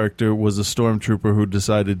Boyega's character was a stormtrooper who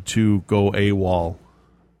decided to go AWOL,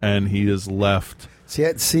 and he is left.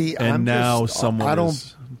 See, and I'm now just, someone I don't,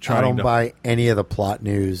 is trying I don't to buy any of the plot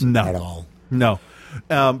news at all. No.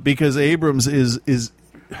 Because Abrams is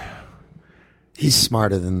he's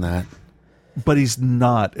smarter than that. But he's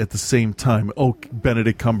not at the same time. Oh,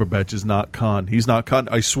 Benedict Cumberbatch is not Khan. He's not Khan.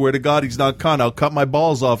 I swear to God, he's not Khan. I'll cut my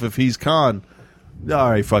balls off if he's Khan. All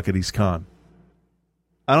right, fuck it, he's Khan.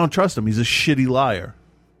 I don't trust him. He's a shitty liar.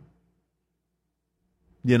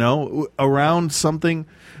 You know, around something,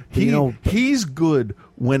 he's good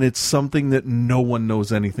when it's something that no one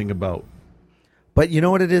knows anything about. But you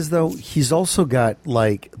know what it is, though? He's also got,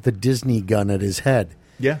 like, the Disney gun at his head.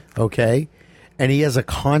 Yeah. Okay? And he has a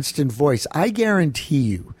constant voice. I guarantee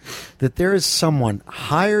you that there is someone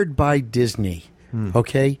hired by Disney,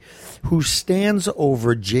 okay, who stands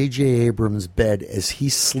over J.J. Abrams' bed as he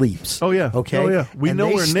sleeps. Oh, yeah. Okay? Oh, yeah. We and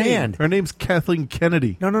know her stand. name. Her name's Kathleen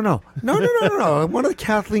Kennedy. No. One of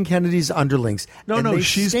Kathleen Kennedy's underlings. No.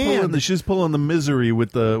 She's pulling the misery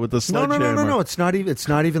with the sledgehammer. No. It's not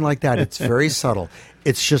even like that. It's very subtle.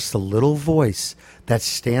 It's just a little voice that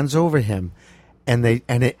stands over him,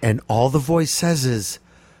 and all the voice says is,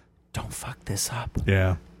 "Don't fuck this up.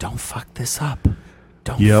 Yeah. Don't fuck this up.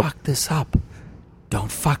 Don't fuck this up.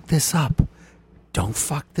 Don't fuck this up. Don't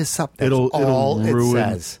fuck this up." That's all it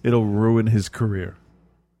says. It'll ruin his career.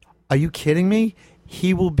 Are you kidding me?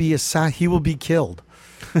 He will be killed.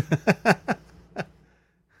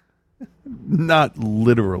 Not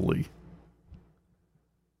literally.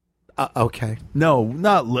 Okay. No,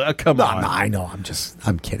 not come on. No, I know.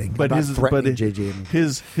 I'm kidding. But his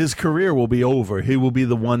career will be over. He will be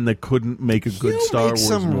the one that couldn't make a good Star Wars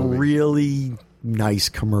movie. Some really nice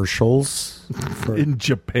commercials for in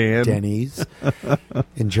Japan, Denny's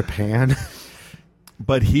in Japan.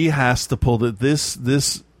 But he has to pull this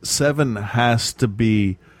 7 has to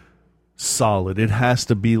be solid. It has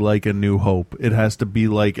to be like A New Hope. It has to be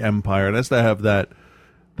like Empire. It has to have that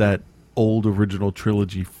old original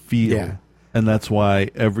trilogy feel. Yeah. And that's why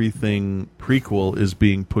everything prequel is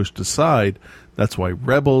being pushed aside. That's why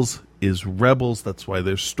Rebels is Rebels. That's why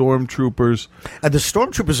they're stormtroopers. And the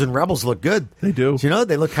stormtroopers in Rebels look good. They do. You know,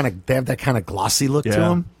 they have that kind of glossy look to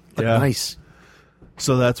them. Look nice.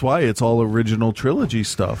 So that's why it's all original trilogy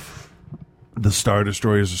stuff. The Star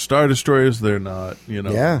Destroyers are Star Destroyers. They're not,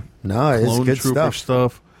 Yeah. No, it's clone good trooper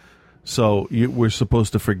stuff. So we're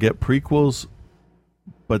supposed to forget prequels,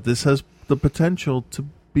 but this has the potential to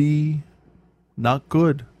be not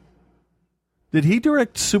good. Did he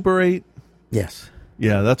direct Super 8? Yes.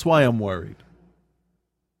 Yeah, that's why I'm worried.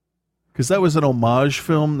 Because that was an homage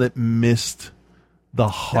film that missed the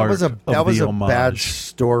heart of the homage. That was a bad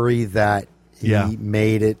story that he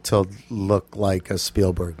made it to look like a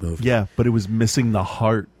Spielberg movie. Yeah, but it was missing the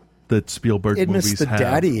heart that Spielberg movies have. It missed the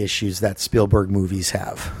daddy issues that Spielberg movies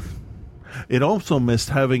have. It also missed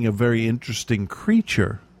having a very interesting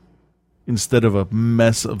creature instead of a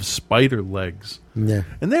mess of spider legs. Yeah.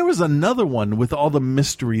 And there was another one with all the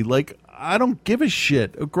mystery. Like, I don't give a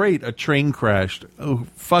shit. Oh, great, a train crashed. Oh,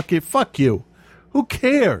 fuck it. Fuck you. Who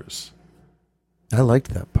cares? I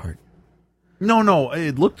liked that part. No,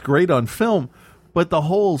 it looked great on film, but the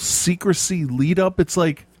whole secrecy lead up, it's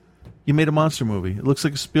like you made a monster movie. It looks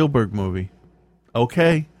like a Spielberg movie.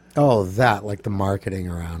 Okay. Oh, that, like the marketing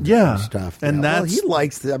around yeah. and stuff. And well, he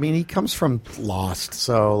likes I mean, he comes from Lost,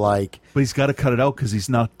 so like. But he's got to cut it out because he's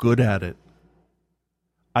not good at it.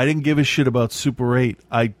 I didn't give a shit about Super 8.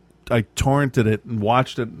 I torrented it and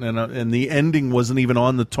watched it, and the ending wasn't even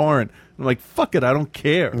on the torrent. I'm like, fuck it, I don't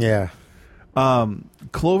care. Yeah.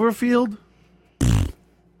 Cloverfield?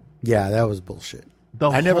 Yeah, that was bullshit.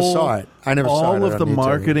 I never saw it. I never saw it. All of the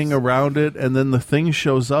marketing around it, and then the thing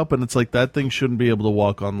shows up, and it's like, that thing shouldn't be able to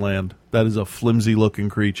walk on land. That is a flimsy-looking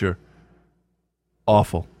creature.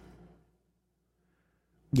 Awful.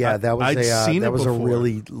 Yeah, that was a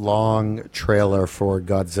really long trailer for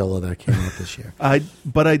Godzilla that came out this year.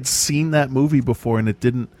 But I'd seen that movie before, and it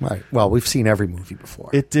didn't. Right. Well, we've seen every movie before.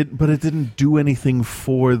 It didn't do anything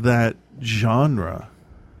for that genre.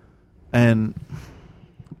 And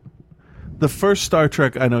the first Star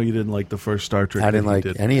Trek, I know you didn't like the first Star Trek. I didn't like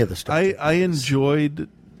any of the Star Trek. I enjoyed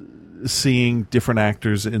seeing different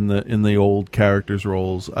actors in the old characters'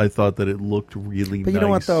 roles. I thought that it looked really nice. But you know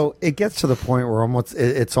what, though? It gets to the point where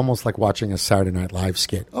it's almost like watching a Saturday Night Live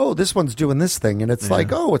skit. Oh, this one's doing this thing, and it's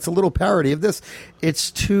like, oh, it's a little parody of this. It's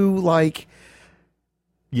too, like...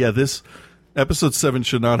 Yeah, this... Episode 7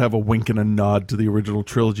 should not have a wink and a nod to the original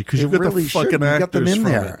trilogy, because you've got really the fucking You actors got them in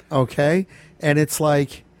from there, it. okay? And it's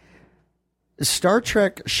like... Star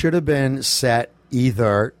Trek should have been set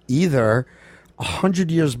either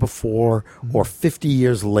 100 years before or 50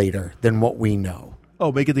 years later than what we know.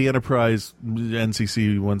 Oh, make it the Enterprise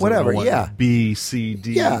NCC 171. Whatever, yeah. B, C,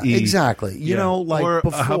 D, yeah, E. exactly. You know, like or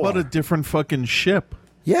before. How about a different fucking ship?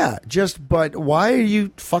 Yeah, but why are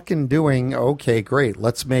you fucking doing, okay, great,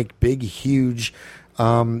 let's make big, huge,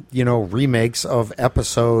 remakes of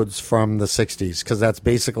episodes from the 60s, because that's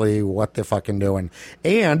basically what they're fucking doing.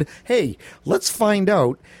 And, hey, let's find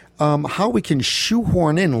out how we can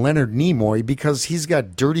shoehorn in Leonard Nimoy, because he's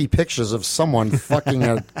got dirty pictures of someone fucking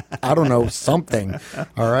I don't know, something.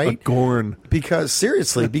 All right? A Gorn. Because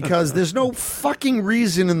there's no fucking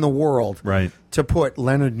reason in the world to put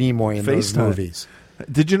Leonard Nimoy in those movies.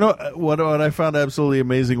 Did you know what I found absolutely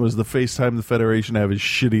amazing was the FaceTime the Federation have is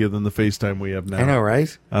shittier than the FaceTime we have now. I know,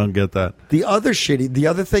 right? I don't get that. The other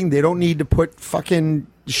thing, they don't need to put fucking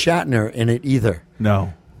Shatner in it either.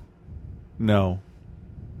 No.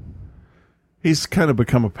 He's kind of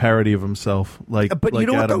become a parody of himself, like you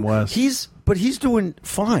know Adam what, West. He's doing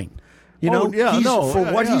fine. He's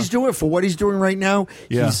doing for what he's doing right now.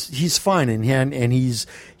 He's fine, and he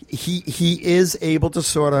is able to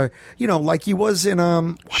sort of, like he was in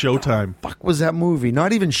Showtime. Fuck was that movie?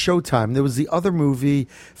 Not even Showtime. There was the other movie,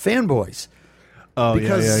 Fanboys. Oh,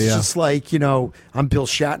 because yeah. it's just like, I'm Bill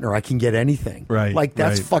Shatner. I can get anything. Right. Like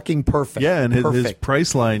that's fucking perfect. Yeah, and his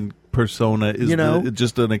Priceline persona is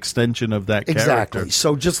just an extension of that character. Exactly.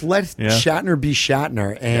 So just let Shatner be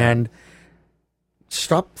Shatner and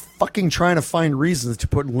stop fucking trying to find reasons to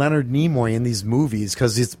put Leonard Nimoy in these movies,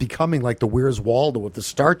 because it's becoming like the Where's Waldo with the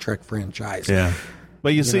Star Trek franchise. Yeah.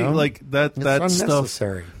 But you see, like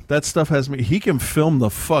that stuff has me. He can film the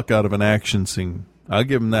fuck out of an action scene. I'll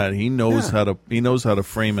give him that. He knows how to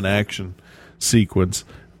frame an action sequence,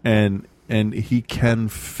 and he can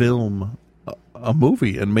film a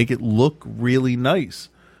movie and make it look really nice.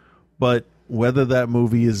 But whether that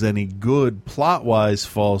movie is any good plot wise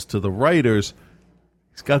falls to the writers.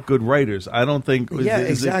 He's got good writers. I don't think. Yeah,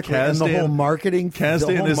 exactly. And the whole marketing.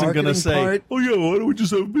 Kasdan isn't going to say, "Oh yeah, why don't we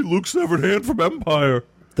just have it be Luke Severed Hand from Empire?"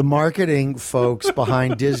 The marketing folks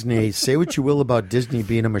behind Disney, say what you will about Disney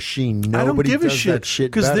being a machine. Nobody give does a shit that shit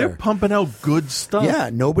because better. they're pumping out good stuff. Yeah,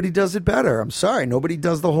 nobody does it better. I'm sorry, nobody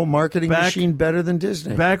does the whole marketing machine better than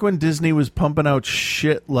Disney. Back when Disney was pumping out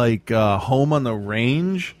shit like Home on the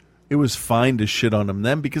Range, it was fine to shit on them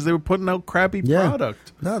then because they were putting out crappy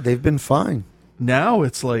product. No, they've been fine. Now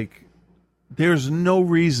it's like there's no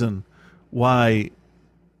reason why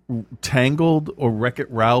Tangled or Wreck-It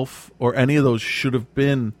Ralph or any of those should have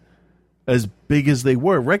been as big as they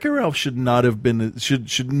were. Wreck-It Ralph should never have been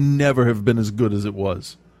as good as it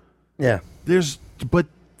was. Yeah. But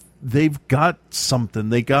they've got something.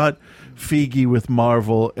 They got Feige with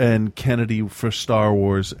Marvel and Kennedy for Star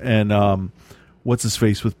Wars and what's his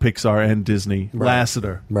face with Pixar and Disney,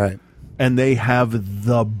 Lasseter. Right. And they have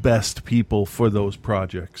the best people for those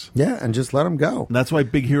projects. Yeah, and just let them go. And that's why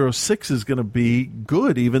Big Hero 6 is going to be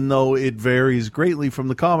good, even though it varies greatly from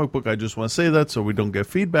the comic book. I just want to say that so we don't get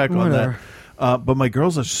feedback on that. But my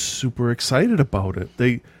girls are super excited about it.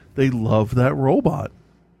 They love that robot.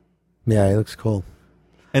 Yeah, he looks cool.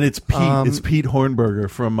 And it's Pete. It's Pete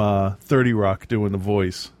Hornberger from 30 Rock doing the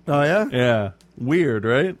voice. Oh, yeah? Yeah. Weird,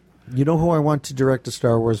 right? You know who I want to direct a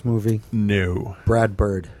Star Wars movie? No. Brad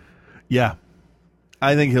Bird. Yeah.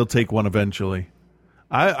 I think he'll take one eventually.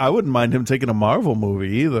 I wouldn't mind him taking a Marvel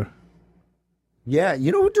movie either. Yeah,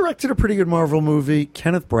 you know who directed a pretty good Marvel movie?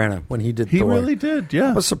 Kenneth Branagh when he did Thor. He really did, yeah.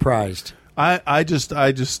 I was surprised. I just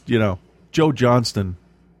Joe Johnston.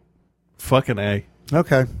 Fucking A.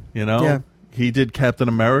 Okay. Yeah. He did Captain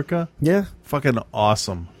America. Yeah. Fucking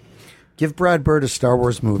awesome. Give Brad Bird a Star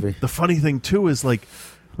Wars movie. The funny thing too is like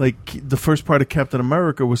like the first part of Captain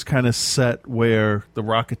America was kind of set where The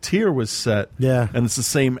Rocketeer was set. Yeah. And it's the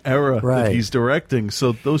same era that he's directing.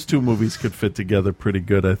 So those two movies could fit together pretty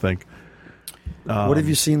good, I think. What have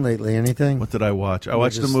you seen lately? Anything? What did I watch? I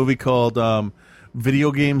watched a movie called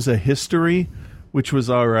Video Games: A History, which was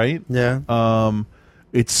all right. Yeah.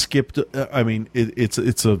 It skipped. I mean,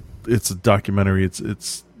 it's a documentary.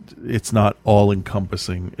 It's not all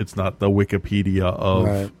encompassing. It's not the Wikipedia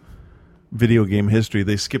of video game history.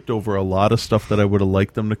 They skipped over a lot of stuff that I would have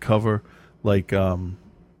liked them to cover, like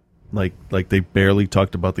they barely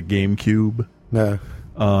talked about the GameCube. Yeah.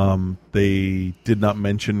 They did not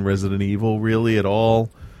mention Resident Evil really at all.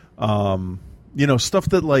 Stuff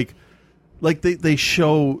that like they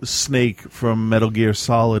show Snake from Metal Gear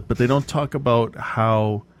Solid, but they don't talk about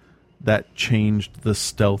how that changed the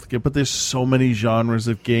stealth game. But there's so many genres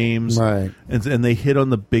of games, right? And they hit on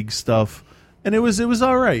the big stuff, and it was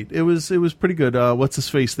all right. It was pretty good. What's his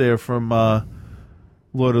face there from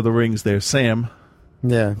Lord of the Rings? There, Sam.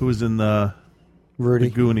 Yeah, who was in the Rudy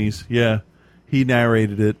Goonies? Yeah. He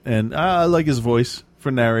narrated it, and I like his voice for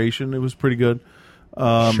narration. It was pretty good.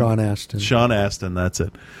 Sean Astin. Sean Astin, that's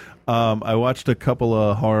it. I watched a couple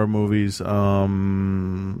of horror movies.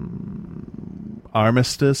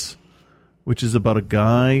 Armistice, which is about a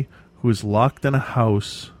guy who is locked in a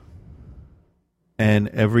house, and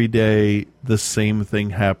every day the same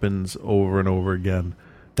thing happens over and over again.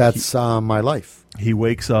 That's My Life. He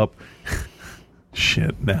wakes up.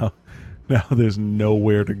 Shit, now there's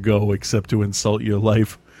nowhere to go except to insult your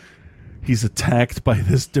life. He's attacked by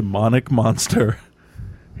this demonic monster.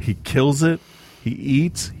 He kills it. He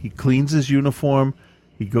eats. He cleans his uniform.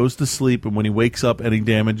 He goes to sleep, and when he wakes up, any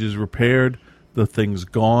damage is repaired. The thing's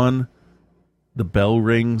gone. The bell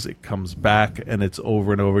rings. It comes back, and it's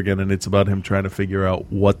over and over again, and it's about him trying to figure out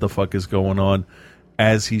what the fuck is going on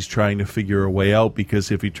as he's trying to figure a way out, because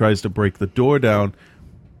if he tries to break the door down,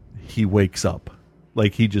 he wakes up.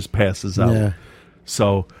 Like, he just passes out. Yeah.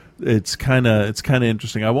 So it's kind of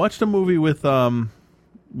interesting. I watched a movie with one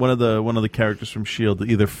of the characters from S.H.I.E.L.D.,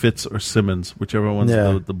 either Fitz or Simmons, whichever one's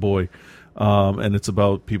the boy. And it's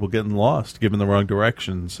about people getting lost, given the wrong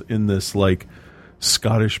directions in this like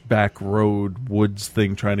Scottish back road woods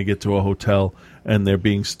thing, trying to get to a hotel, and they're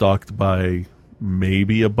being stalked by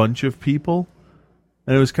maybe a bunch of people.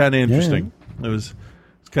 And it was kind of interesting. Yeah. It's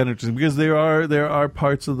kind of interesting because there are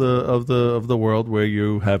parts of the world where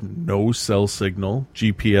you have no cell signal,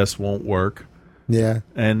 GPS won't work. Yeah,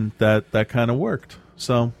 and that kind of worked.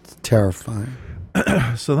 So it's terrifying.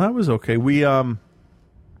 So that was okay. We're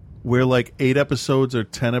like 8 episodes or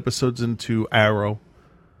 10 episodes into Arrow.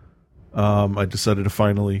 I decided to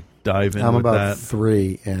finally dive in. I'm with about that.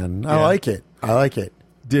 3, and I like it.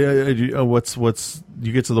 What's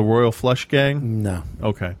you get to the Royal Flush Gang? No.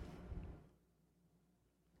 Okay.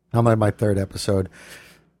 I'm on my 3rd episode.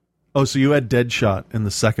 Oh, so you had Deadshot in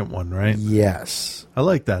the second one, right? Yes. I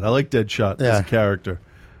like that. I like Deadshot as a character.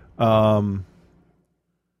 I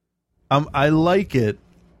like it.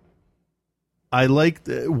 I like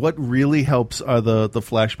what really helps are the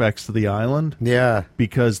flashbacks to the island. Yeah.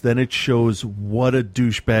 Because then it shows what a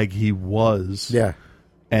douchebag he was. Yeah.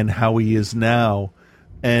 And how he is now.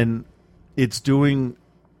 And it's doing,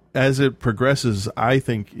 as it progresses, I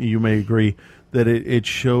think you may agree, that it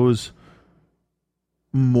shows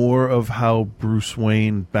more of how Bruce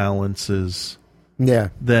Wayne balances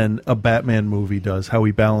than a Batman movie does, how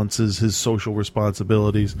he balances his social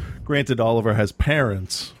responsibilities. Granted, Oliver has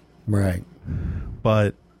parents. Right.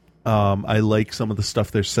 But I like some of the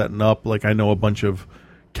stuff they're setting up. Like, I know a bunch of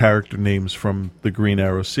character names from the Green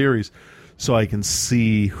Arrow series, so I can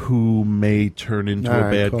see who may turn into a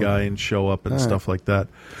bad guy and show up and stuff like that.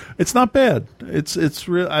 It's not bad. It's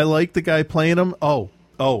real. I like the guy playing him. Oh.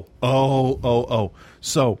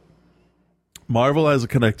 So, Marvel has a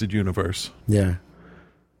connected universe. Yeah.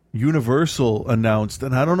 Universal announced,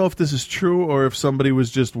 and I don't know if this is true or if somebody was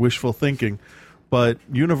just wishful thinking, but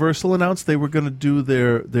Universal announced they were going to do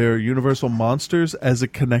their Universal Monsters as a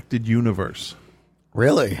connected universe.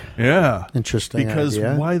 Really? Yeah. Interesting. Because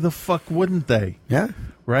idea. Why the fuck wouldn't they? Yeah.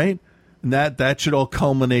 Right? And that should all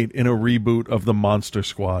culminate in a reboot of the Monster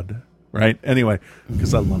Squad. Right? Anyway,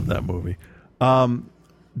 because I love that movie.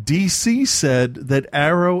 DC said that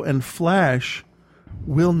Arrow and Flash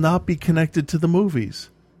will not be connected to the movies.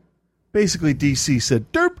 Basically, DC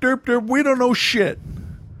said, derp, derp, derp, we don't know shit.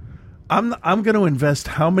 I'm going to invest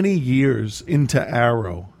how many years into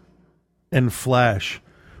Arrow and Flash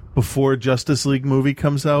before Justice League movie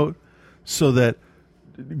comes out so that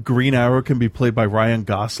Green Arrow can be played by Ryan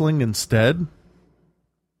Gosling instead?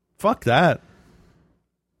 Fuck that.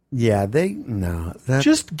 Yeah,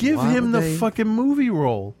 just give him the fucking movie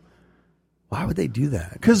role. Why would they do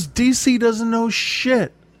that? Because DC doesn't know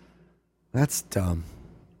shit. That's dumb.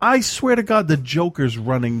 I swear to God, the Joker's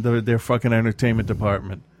running their fucking entertainment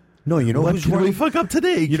department. No, you know who's running? Fuck up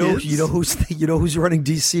today, you know who's running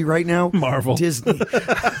DC right now? Marvel, Disney.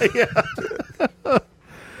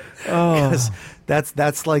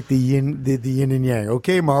 That's like the yin and yang.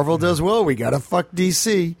 Okay, Marvel does well. We gotta fuck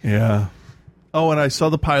DC. Yeah. Oh, and I saw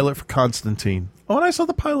the pilot for Constantine. Oh, and I saw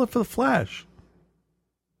the pilot for The Flash.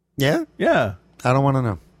 Yeah? Yeah. I don't want to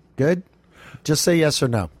know. Good? Just say yes or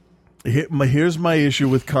no. Here's my issue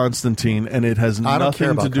with Constantine, and it has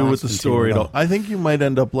nothing to do with the story at all. I think you might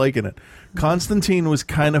end up liking it. Constantine was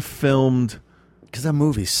kind of filmed... Because that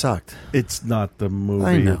movie sucked. It's not the movie.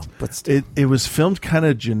 I know, but still. It was filmed kind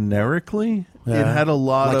of generically. Yeah. It had a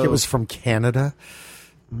lot of... Like it was from Canada?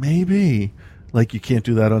 Maybe. Like you can't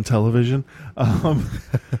do that on television.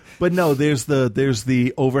 But no, there's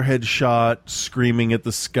the overhead shot screaming at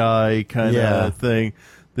the sky kind of thing.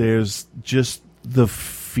 There's just the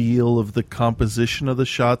feel of the composition of the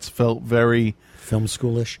shots felt very film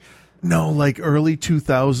schoolish. No, like early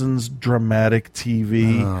 2000s dramatic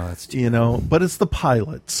TV. Oh, that's too but it's the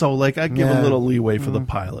pilot, so like I give a little leeway for the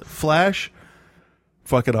pilot. Flash,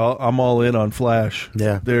 fuck it all. I'm all in on Flash.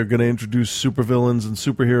 Yeah, they're going to introduce supervillains and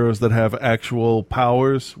superheroes that have actual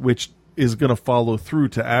powers, which is going to follow through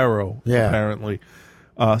to Arrow. Yeah, apparently.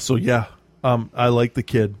 So yeah, I like the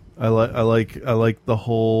kid. I like the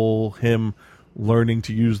whole him learning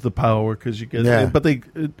to use the power because you get but they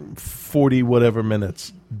 40 whatever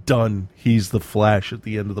minutes done. He's the Flash at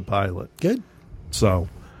the end of the pilot. Good. So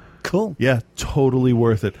cool. Yeah, totally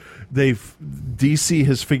worth it. DC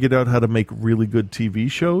has figured out how to make really good TV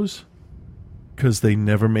shows because they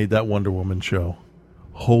never made that Wonder Woman show.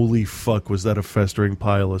 Holy fuck, was that a festering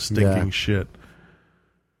pile of stinking shit.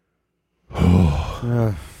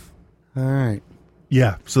 All right.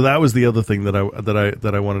 Yeah, so that was the other thing that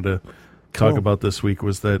I wanted to talk about this week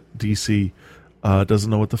was that DC doesn't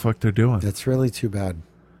know what the fuck they're doing. That's really too bad.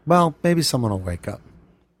 Well, maybe someone will wake up.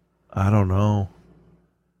 I don't know.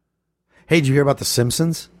 Hey, did you hear about The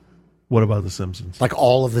Simpsons? What about The Simpsons? Like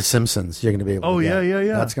all of The Simpsons, you're going to be able to get.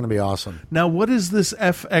 Yeah. That's going to be awesome. Now, what is this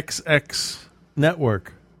FXX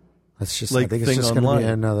network? That's just, like, I think it's just going to be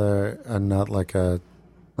an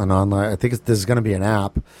online. I think there's going to be an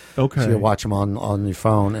app. Okay. So you watch them on your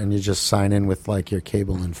phone and you just sign in with like your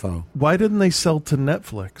cable info. Why didn't they sell to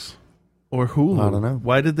Netflix or Hulu? I don't know.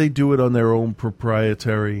 Why did they do it on their own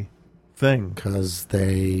proprietary thing? Because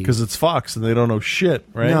it's Fox and they don't know shit,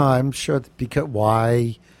 right? No, I'm sure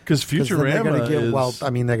why? Because Futurama they're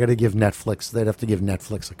going to give Netflix. They'd have to give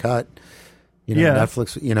Netflix a cut.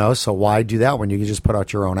 Netflix. So why do that when you can just put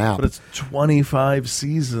out your own app? But it's 25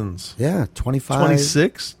 seasons. Yeah, 25,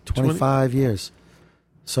 26, 25 years.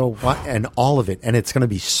 So and all of it, and it's going to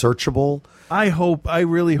be searchable. I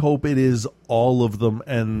really hope it is all of them,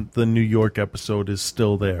 and the New York episode is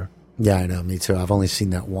still there. Yeah, I know. Me too. I've only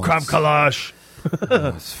seen that once. Crab Kalash.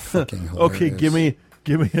 It's fucking hilarious. Okay, give me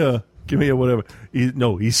a whatever.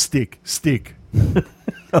 He's stick.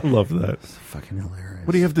 I love that. It's fucking hilarious.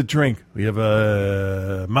 What do you have to drink? We have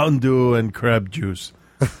a Mountain Dew and crab juice.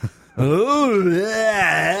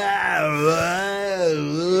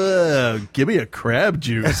 Give me a crab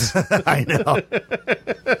juice. I know.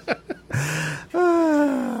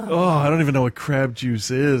 I don't even know what crab juice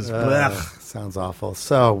is. Sounds awful.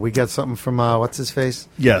 So we got something from what's his face?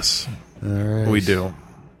 Yes, all right. We do.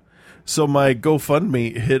 So my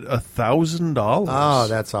GoFundMe hit $1,000. Oh,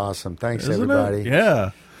 that's awesome! Thanks, Isn't everybody. It?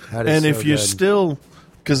 Yeah, and if you're still,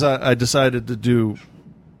 because I decided to do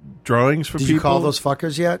drawings for people. Did you call those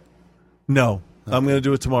fuckers yet? No. Okay. I'm going to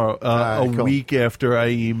do it tomorrow. A week after I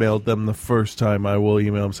emailed them the first time, I will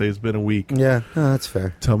email them, say it's been a week. Yeah, that's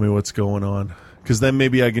fair. Tell me what's going on. Because then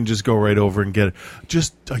maybe I can just go right over and get it.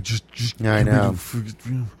 I know.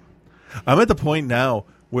 I'm at the point now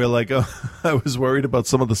where, like, I was worried about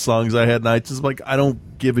some of the songs I had, and I just, like, I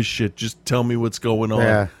don't give a shit. Just tell me what's going on.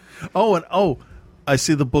 Yeah. I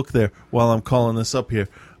see the book there while I'm calling this up here.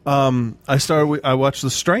 I watched The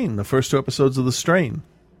Strain, the first 2 episodes of The Strain.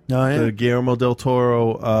 Oh, yeah. The Guillermo del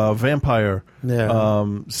Toro vampire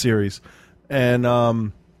series.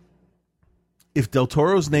 And if del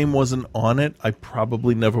Toro's name wasn't on it, I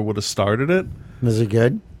probably never would have started it. Was it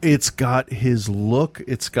good? It's got his look.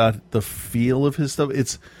 It's got the feel of his stuff.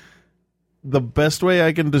 It's the best way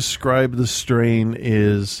I can describe The Strain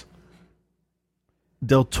is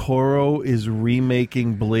del Toro is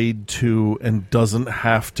remaking Blade 2 and doesn't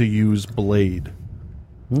have to use Blade.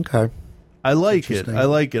 Okay. I like it.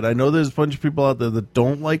 I know there's a bunch of people out there that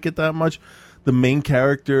don't like it that much. the main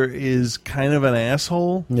character is kind of an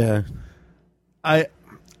asshole. Yeah. I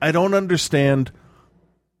don't understand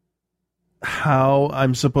how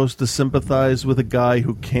I'm supposed to sympathize with a guy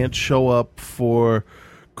who can't show up for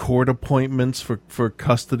court appointments for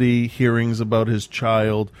custody hearings about his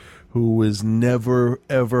child, who is never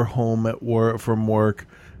ever home at work from work.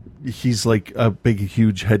 He's like a big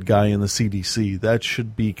huge head guy in the CDC. That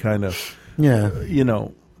should be kind of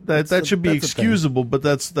that should be excusable, but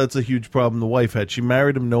that's a huge problem the wife had. She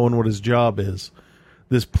married him knowing what his job is.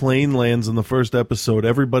 This plane lands in the first episode,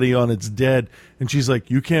 everybody on it's dead, and she's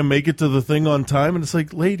like, you can't make it to the thing on time? And it's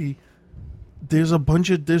like, lady, there's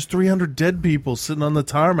 300 dead people sitting on the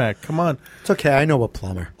tarmac. Come on. It's okay, I know a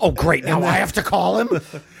plumber. Oh, great, now I have to call him?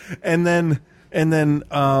 and then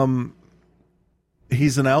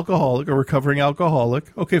he's an alcoholic, a recovering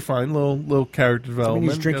alcoholic. Okay, fine, little character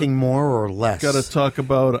development. He's drinking more or less? Got to talk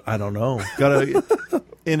about, I don't know. Got to...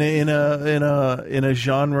 In a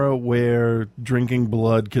genre where drinking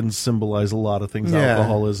blood can symbolize a lot of things,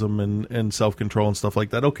 alcoholism and self-control and stuff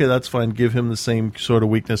like that. Okay, that's fine. Give him the same sort of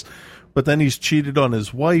weakness. But then he's cheated on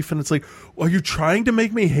his wife, and it's like, are you trying to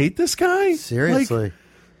make me hate this guy? Seriously. Like,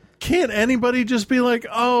 can't anybody just be like,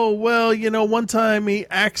 oh, well, one time he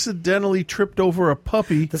accidentally tripped over a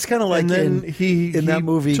puppy. That's kind of like and then he that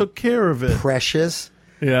movie took care of it. Precious.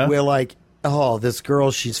 Yeah. Where like, oh, this girl,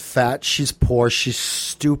 she's fat, she's poor, she's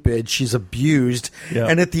stupid, she's abused,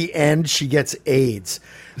 and at the end, she gets AIDS.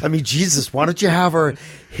 I mean, Jesus, why don't you have her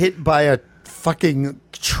hit by a fucking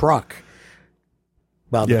truck?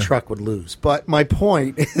 Well, the truck would lose. But my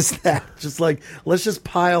point is that just like, let's just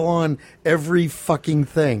pile on every fucking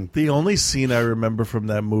thing. The only scene I remember from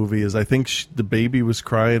that movie is I think the baby was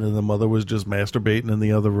crying and the mother was just masturbating in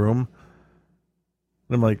the other room.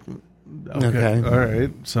 And I'm like, okay. All right,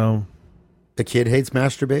 so... The kid hates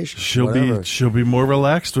masturbation. She'll be more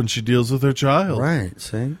relaxed when she deals with her child. Right,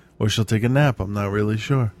 see? Or she'll take a nap. I'm not really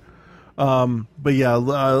sure. But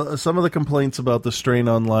yeah, some of the complaints about the Strain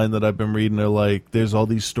Online that I've been reading are like, there's all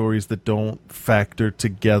these stories that don't factor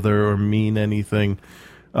together or mean anything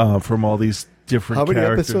from all these different characters. How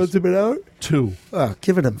many episodes have been out? 2. Oh,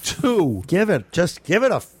 give it 2. Just give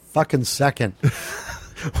it a fucking second.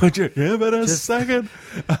 Would you give it a second?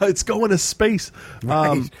 It's going to space.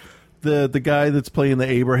 Right. The guy that's playing the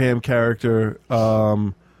Abraham character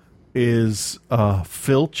is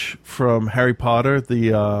Filch from Harry Potter,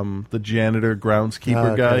 the janitor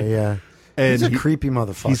groundskeeper guy. Yeah, and he's a creepy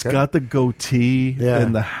motherfucker. He's got the goatee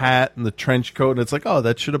and the hat and the trench coat, and it's like, oh,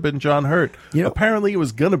 that should have been John Hurt. Apparently, it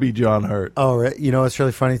was going to be John Hurt. Oh, right. It's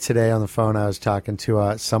really funny. Today on the phone, I was talking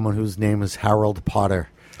to someone whose name is Harold Potter.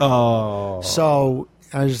 Oh, so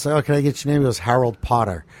I was just like, oh, can I get your name? It was Harold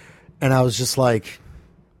Potter, and I was just like,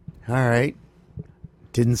 all right.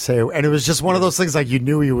 Didn't say, and it was just one of those things like you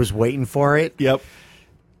knew he was waiting for it. Yep.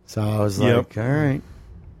 So I was like, all right.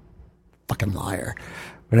 Fucking liar.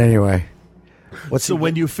 But anyway. So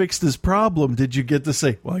when you fixed his problem, did you get to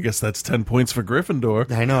say, well, I guess that's 10 points for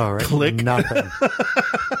Gryffindor? I know, right? Click. Nothing.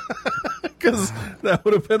 Because that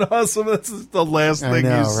would have been awesome. That's the last thing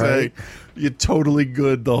you say. Right? You're totally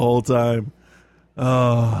good the whole time.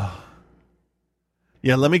 Oh.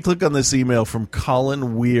 Yeah, let me click on this email from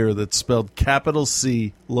Colin Weir that's spelled capital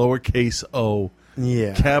C, lowercase o,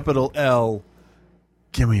 capital L.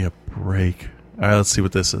 Give me a break. All right, let's see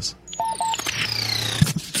what this is.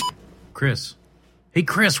 Chris. Hey,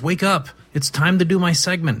 Chris, wake up. It's time to do my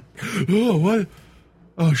segment. Oh, what?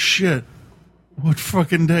 Oh, shit. What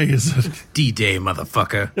fucking day is it? D-Day,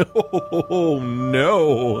 motherfucker. Oh,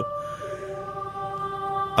 no.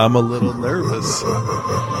 I'm a little nervous.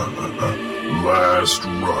 Last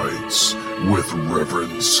Rites with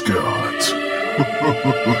Reverend Scott.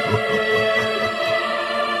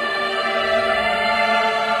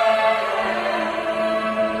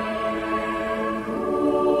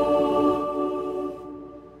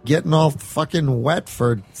 Getting all fucking wet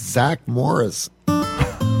for Zach Morris. I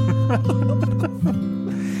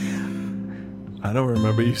don't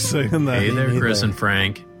remember you saying that. Hey there, Chris and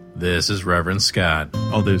Frank. This is Reverend Scott.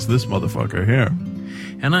 Oh, there's this motherfucker here.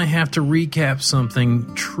 And I have to recap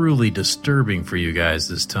something truly disturbing for you guys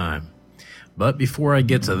this time. But before I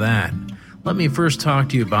get to that, let me first talk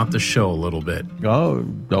to you about the show a little bit. Oh,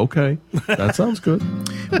 okay. That sounds good.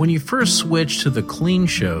 When you first switched to the clean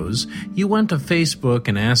shows, you went to Facebook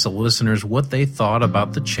and asked the listeners what they thought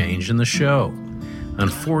about the change in the show.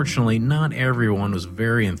 Unfortunately, not everyone was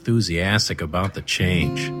very enthusiastic about the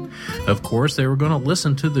change. Of course, they were going to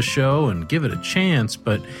listen to the show and give it a chance,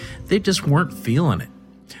 but they just weren't feeling it.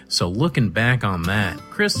 So looking back on that,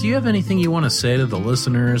 Chris, do you have anything you want to say to the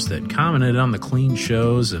listeners that commented on the clean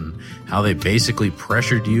shows and how they basically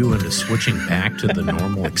pressured you into switching back to the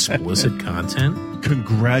normal explicit content?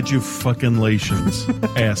 Congratulations,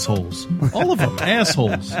 assholes. All of them,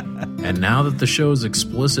 assholes. And now that the show is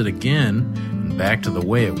explicit again, and back to the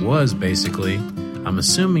way it was, basically, I'm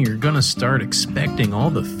assuming you're going to start expecting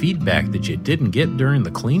all the feedback that you didn't get during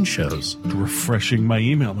the clean shows. Refreshing my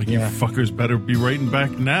email. Like, you fuckers better be writing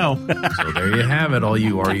back now. So there you have it, all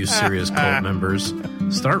you Are You Serious cult members.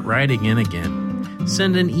 Start writing in again.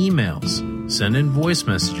 Send in emails. Send in voice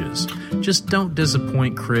messages. Just don't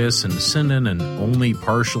disappoint Chris and send in an only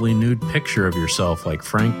partially nude picture of yourself like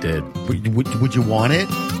Frank did. Would you want it?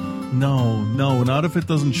 No, not if it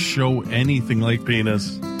doesn't show anything like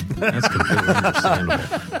penis. That's completely understandable.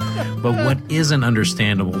 But what isn't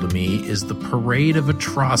understandable to me is the parade of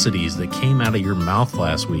atrocities that came out of your mouth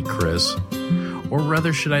last week, Chris. Or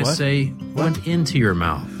rather, should I say, went into your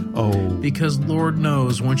mouth. Oh. Because Lord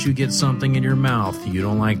knows, once you get something in your mouth, you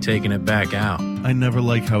don't like taking it back out. I never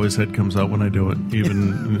like how his head comes out when I do it,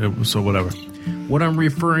 even, so whatever. What I'm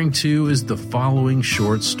referring to is the following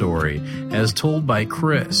short story, as told by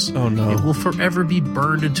Chris. Oh, no. It will forever be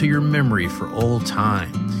burned into your memory for all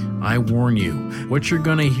time. I warn you, what you're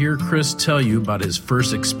going to hear Chris tell you about his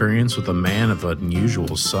first experience with a man of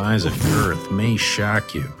unusual size and girth may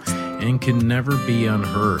shock you and can never be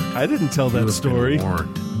unheard. I didn't tell that story.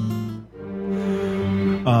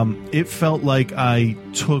 It felt like I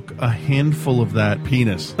took a handful of that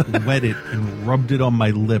penis, wet it, and rubbed it on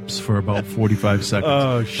my lips for about 45 seconds.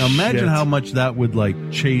 Oh, now imagine shit. how much that would like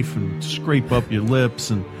chafe and scrape up your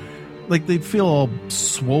lips, and like they'd feel all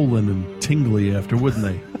swollen and tingly after, wouldn't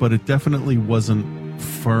they? But it definitely wasn't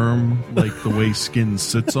firm like the way skin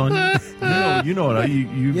sits on you. You know it.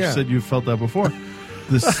 You said you felt that before.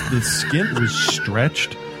 The skin was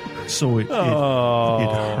stretched. So it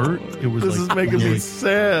hurt. It was This like, is making me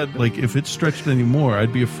sad. Like if it stretched anymore,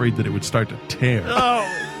 I'd be afraid that it would start to tear.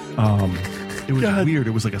 It was weird.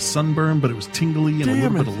 It was like a sunburn, but it was tingly and a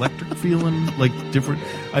little bit electric feeling, like different.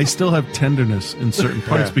 I still have tenderness in certain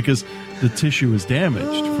parts because the tissue is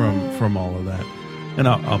damaged from all of that. And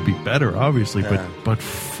I'll be better, obviously, but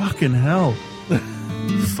fucking hell.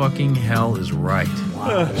 Fucking hell is right.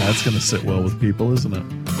 Wow. That's going to sit well with people, isn't it?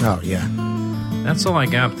 Oh, yeah. That's all I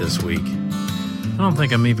got this week. I don't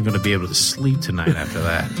think I'm even going to be able to sleep tonight after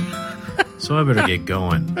that. So I better get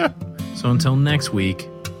going. So until next week,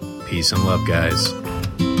 peace and love, guys.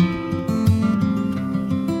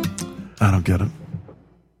 I don't get it.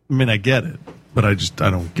 I mean, I get it, but I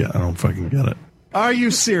don't fucking get it. Are you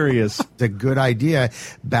serious? It's a good idea,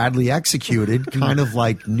 badly executed, kind of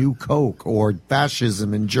like New Coke or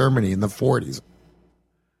fascism in Germany in the 40s.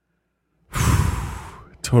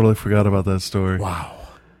 Totally forgot about that story. Wow.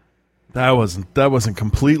 That wasn't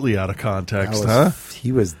completely out of context, huh?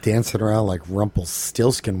 He was dancing around like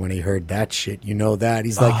Rumpelstiltskin when he heard that shit. You know that.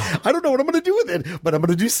 He's like, I don't know what I'm going to do with it, but I'm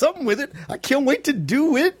going to do something with it. I can't wait to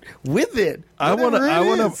do it with it. I want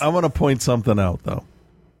to point something out though.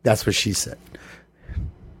 That's what she said.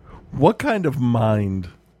 What kind of mind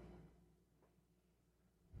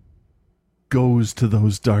goes to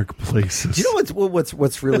those dark places? Do you know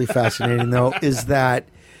what's really fascinating though is that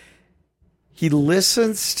he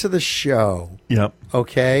listens to the show, yep,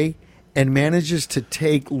 okay, and manages to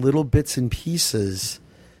take little bits and pieces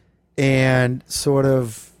and sort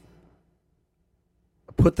of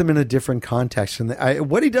put them in a different context. And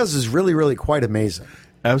what he does is really, really quite amazing.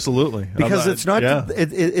 Absolutely, because it's not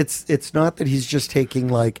it's not that he's just taking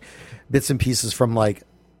like bits and pieces from like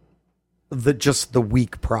the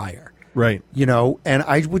week prior. Right. You know, and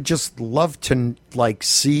I would just love to like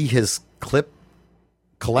see his clip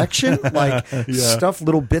collection, like stuff,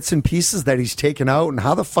 little bits and pieces that he's taken out, and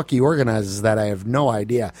how the fuck he organizes that, I have no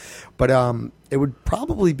idea. But it would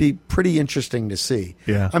probably be pretty interesting to see.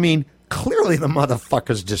 Yeah. I mean, clearly the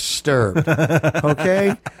motherfucker's disturbed.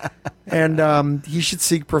 Okay? And he should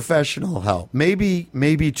seek professional help.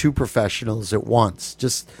 Maybe two professionals at once.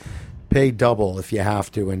 Just pay double if you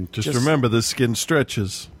have to, and just remember the skin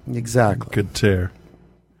stretches. Exactly. Could tear.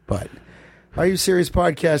 But Are You Serious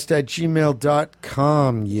Podcast at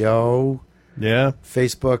gmail.com, yo. Yeah.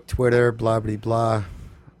 Facebook, Twitter, blah, blah, blah.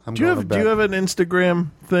 Do you have an Instagram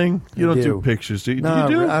thing? You don't do pictures, do you? No,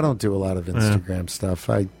 do you do it? I don't do a lot of Instagram stuff.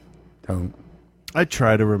 I don't. I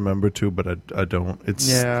try to remember to, but I don't. It's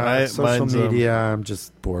social media I'm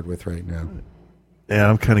just bored with right now. Yeah,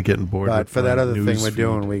 I'm kind of getting bored. But for that other thing we're feed.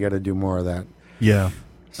 doing, we got to do more of that. Yeah.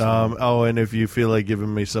 And if you feel like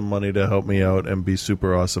giving me some money to help me out and be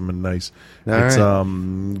super awesome and nice, it's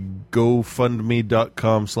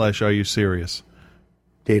GoFundMe.com/Are You Serious?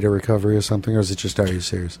 data recovery or something, or is it just Are You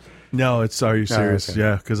Serious? No, it's Are You Serious? Okay.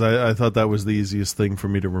 Yeah, because I thought that was the easiest thing for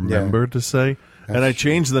me to remember to say. And I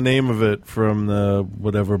changed the name of it from the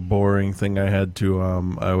whatever boring thing I had to,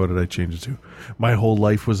 what did I change it to? My Whole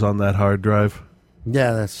Life Was on That Hard Drive.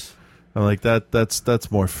 Yeah, that's... I'm like,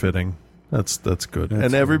 that's more fitting. That's good. That's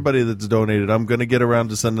and everybody that's donated, I'm going to get around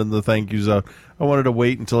to sending the thank yous out. I wanted to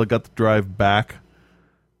wait until I got the drive back,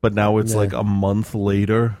 but now it's like a month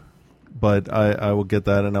later. But I will get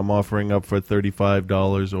that, and I'm offering up for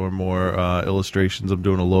 $35 or more illustrations. I'm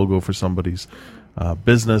doing a logo for somebody's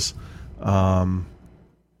business. I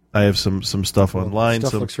have some stuff online.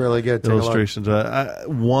 Stuff looks really good. Take illustrations.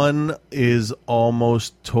 One is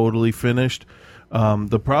almost totally finished.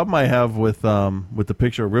 The problem I have with the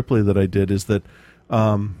picture of Ripley that I did is that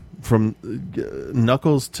from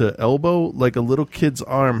knuckles to elbow, like a little kid's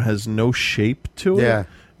arm has no shape to it. Yeah.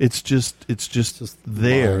 It's just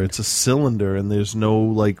there. Mind. It's a cylinder, and there's no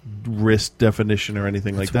like wrist definition or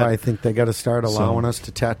anything That's like that. why I think they got to start allowing us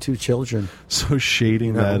to tattoo children. So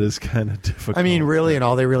shading that is kind of difficult. I mean, really, and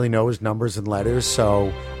all they really know is numbers and letters.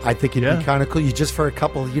 So I think it'd be kind of cool. You just for a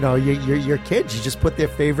couple, your kids, you just put their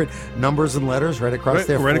favorite numbers and letters right across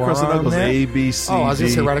their right across the forearm knuckles. there. A, B, C, Oh, I was going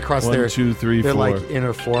to say right across 1, their 2, 3, their 4. like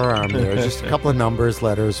inner forearm there. Just a couple of numbers,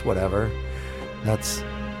 letters, whatever. That's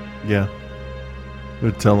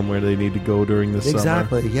Would tell them where they need to go during the summer.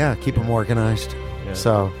 exactly. Yeah, keep them organized. Yeah.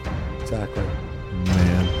 So exactly.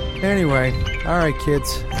 Man. Anyway, all right,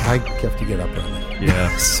 kids. I have to get up early.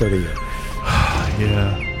 Yeah. So do you.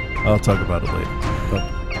 Yeah. I'll talk about it later.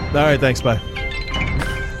 But, all right, thanks. Bye.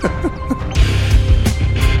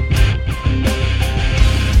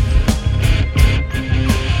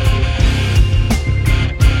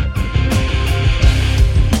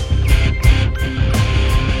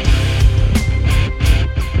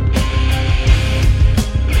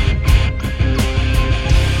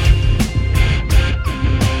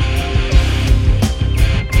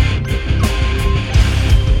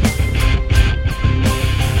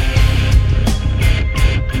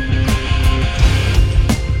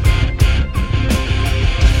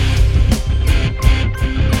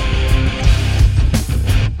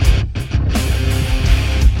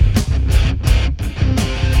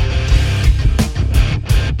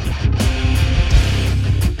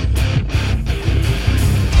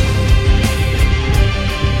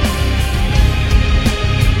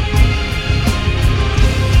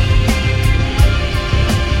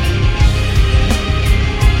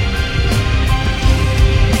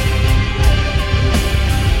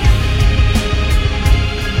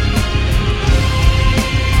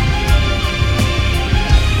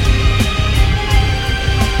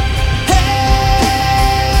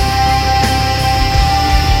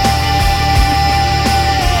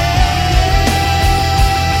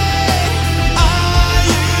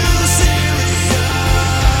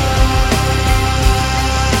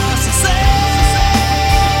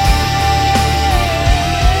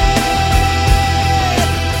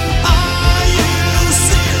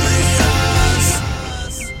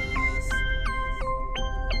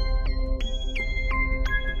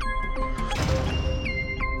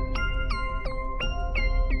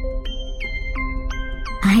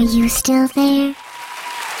 Are you still there?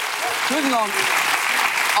 Moving on.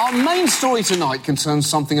 Our main story tonight concerns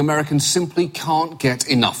something Americans simply can't get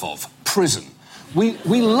enough of: prison. We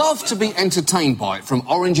love to be entertained by it, from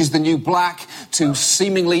Orange is the New Black to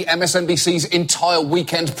seemingly MSNBC's entire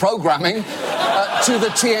weekend programming to the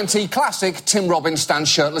TNT classic Tim Robbins Stands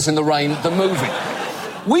Shirtless in the Rain, the movie.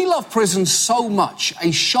 We love prison so much,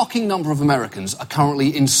 a shocking number of Americans are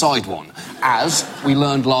currently inside one, as we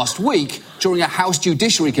learned last week during a House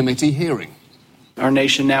Judiciary Committee hearing. Our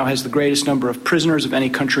nation now has the greatest number of prisoners of any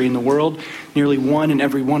country in the world. Nearly 1 in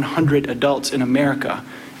every 100 adults in America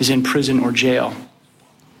is in prison or jail.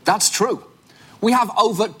 That's true. We have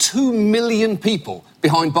over 2 million people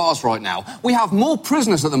behind bars right now. We have more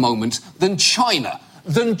prisoners at the moment than China.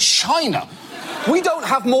 We don't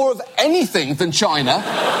have more of anything than China,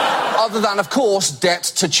 other than, of course, debt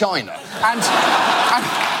to China. And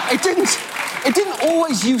it didn't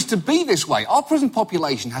always used to be this way. Our prison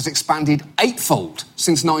population has expanded 8-fold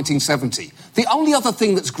since 1970. The only other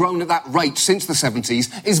thing that's grown at that rate since the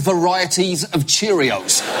 70s is varieties of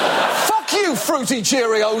Cheerios. Fuck you, Fruity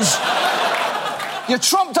Cheerios! You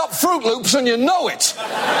trumped up Fruit Loops and you know it!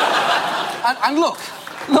 And look.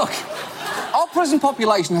 Our prison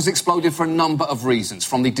population has exploded for a number of reasons,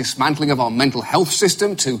 from the dismantling of our mental health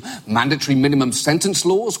system to mandatory minimum sentence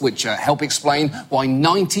laws, which help explain why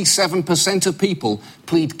 97% of people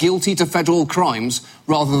plead guilty to federal crimes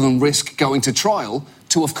rather than risk going to trial,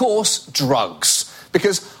 to, of course, drugs.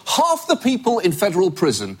 because half the people in federal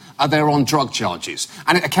prison are there on drug charges,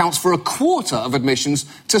 and it accounts for a quarter of admissions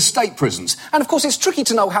to state prisons. And, of course, it's tricky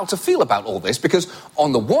to know how to feel about all this because,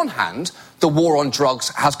 on the one hand, the war on drugs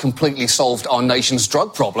has completely solved our nation's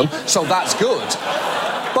drug problem, so that's good.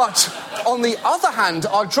 But on the other hand,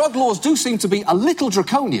 our drug laws do seem to be a little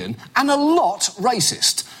draconian and a lot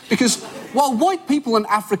racist. Because while white people and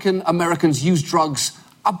African Americans use drugs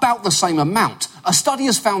about the same amount, a study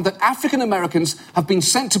has found that African Americans have been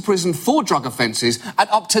sent to prison for drug offences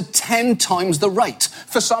at up to 10 times the rate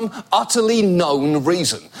for some utterly known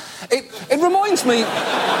reason. It reminds me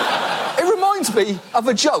of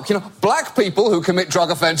a joke. You know, black people who commit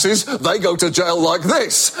drug offences, they go to jail like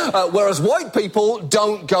this, whereas white people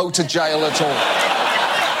don't go to jail at all.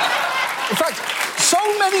 In fact, so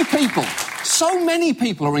many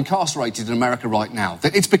people are incarcerated in America right now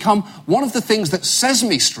that it's become one of the things that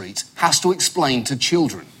Sesame Street has to explain to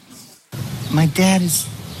children. My dad's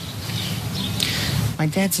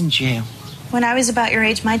in jail. When I was about your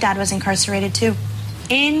age, my dad was incarcerated too.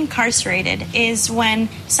 Incarcerated is when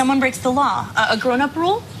someone breaks the law, a grown-up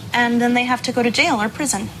rule, and then they have to go to jail or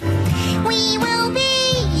prison. We will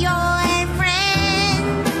be your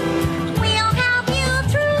friend. We'll help you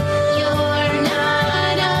through. You're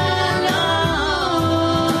not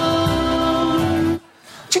alone.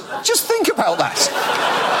 Just think about that.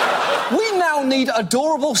 We now need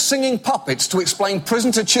adorable singing puppets to explain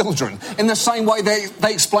prison to children in the same way they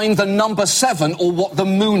explain the number 7 or what the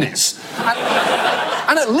moon is.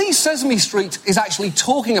 And at least Sesame Street is actually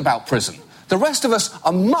talking about prison. The rest of us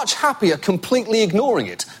are much happier completely ignoring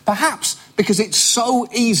it, perhaps because it's so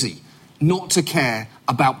easy not to care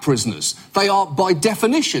about prisoners. They are, by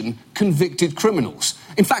definition, convicted criminals.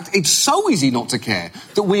 In fact, it's so easy not to care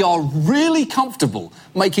that we are really comfortable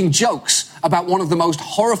making jokes about one of the most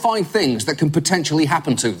horrifying things that can potentially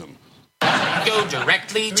happen to them. Go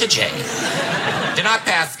directly to jail. Do not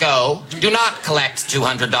pass go. Do not collect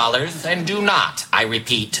 $200. And do not, I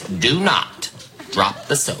repeat, do not drop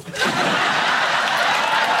the soap.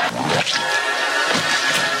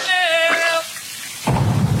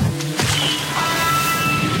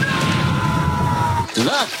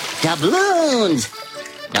 Look, doubloons.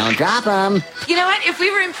 Don't drop them. You know what? If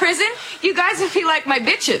we were in prison, you guys would be like my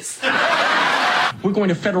bitches. We're going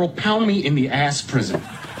to federal pound me in the ass prison.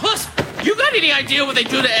 Plus, you got any idea what they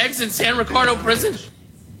do to eggs in San Ricardo prison?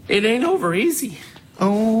 It ain't over easy.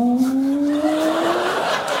 Oh.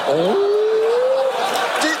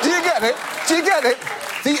 Do you get it? Do you get it?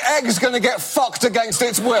 The egg's going to get fucked against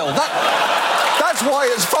its will. That's why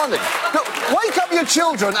it's funny. Now, wake up your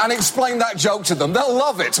children and explain that joke to them. They'll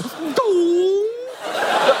love it.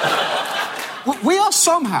 We are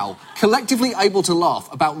somehow collectively able to laugh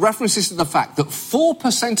about references to the fact that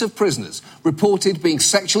 4% of prisoners reported being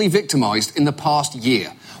sexually victimised in the past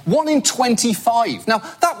year. 1 in 25. Now,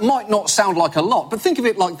 that might not sound like a lot, but think of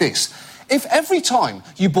it like this. If every time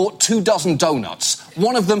you bought 2 dozen donuts,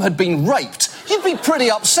 one of them had been raped, you'd be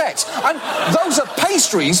pretty upset. And those are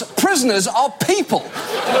pastries. Prisoners are people.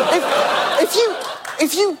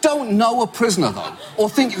 If you don't know a prisoner, though, or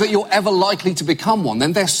think that you're ever likely to become one,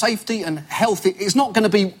 then their safety and health is not going to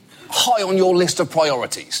be high on your list of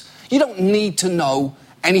priorities. You don't need to know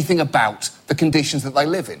anything about the conditions that they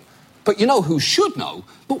live in. But you know who should know?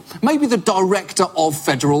 Well, maybe the director of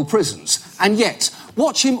federal prisons. And yet,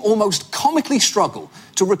 watch him almost comically struggle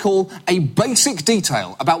to recall a basic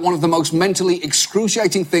detail about one of the most mentally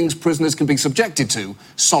excruciating things prisoners can be subjected to,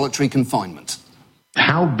 solitary confinement.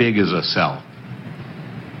 How big is a cell?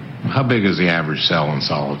 How big is the average cell in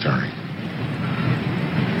solitary?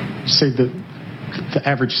 Say the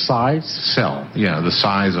average size? Cell, yeah, the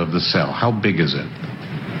size of the cell. How big is it?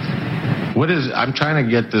 I'm trying to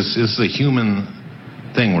get this is the human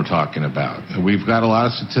thing we're talking about. We've got a lot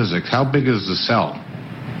of statistics. How big is the cell?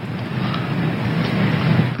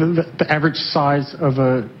 The average size of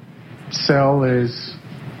a cell is,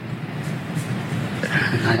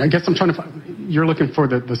 I guess I'm trying to find, you're looking for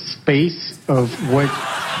the space of what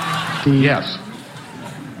the... Yes.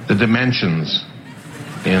 The dimensions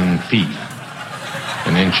in feet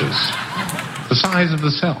and inches. The size of the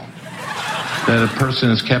cell that a person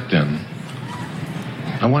is kept in.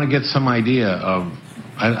 I want to get some idea of,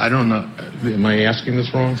 I don't know, am I asking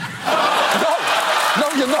this wrong? No,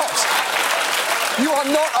 you're not. You are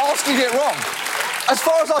not asking it wrong. As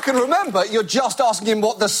far as I can remember, you're just asking him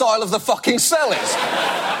what the size of the fucking cell is.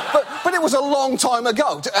 But it was a long time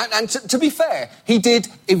ago. And to be fair, he did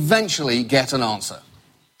eventually get an answer.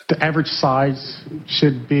 The average size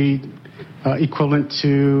should be equivalent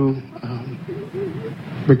to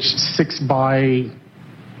 6 by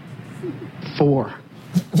 4.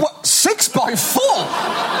 What? 6 by 4?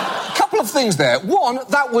 A couple of things there. One,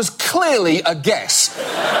 that was clearly a guess.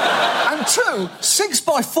 And two,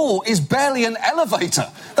 6x4 is barely an elevator.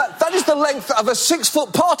 That is the length of a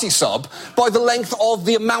 6-foot party sub by the length of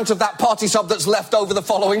the amount of that party sub that's left over the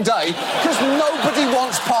following day, because nobody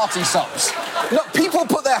wants party subs. No, people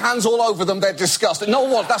put their hands all over them, they're disgusted. No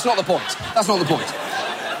one wants, that's not the point. That's not the point.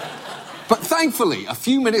 But thankfully, a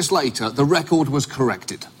few minutes later, the record was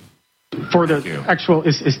corrected. For the actual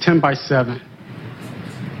is 10 by 7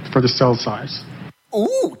 for the cell size.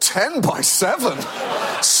 Ooh, 10 by 7.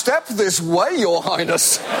 Step this way, Your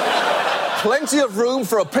Highness. Plenty of room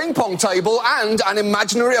for a ping pong table and an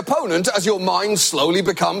imaginary opponent as your mind slowly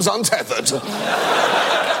becomes untethered.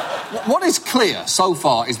 What is clear so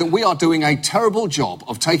far is that we are doing a terrible job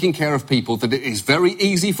of taking care of people that it is very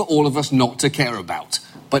easy for all of us not to care about.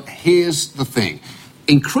 But here's the thing.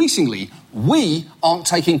 Increasingly, we aren't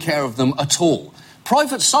taking care of them at all.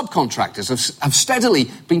 Private subcontractors have steadily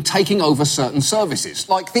been taking over certain services,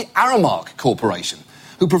 like the Aramark Corporation,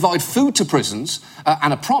 who provide food to prisons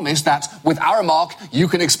and a promise that with Aramark you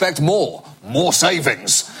can expect more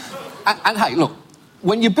savings. And hey, look,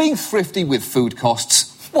 when you're being thrifty with food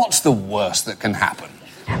costs, what's the worst that can happen?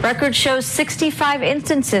 Record shows 65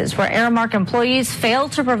 instances where Aramark employees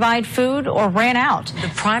failed to provide food or ran out. The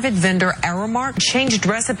private vendor Aramark changed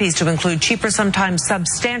recipes to include cheaper, sometimes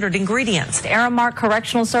substandard ingredients. Aramark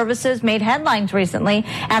Correctional Services made headlines recently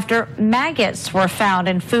after maggots were found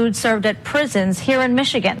in food served at prisons here in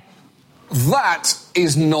Michigan. That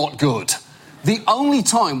is not good. The only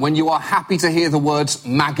time when you are happy to hear the words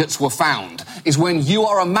maggots were found is when you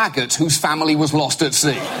are a maggot whose family was lost at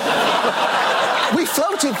sea. We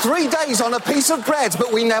floated 3 days on a piece of bread,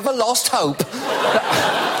 but we never lost hope.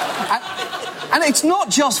 And it's not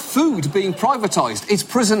just food being privatised, it's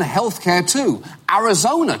prison healthcare too.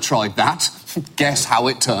 Arizona tried that. Guess how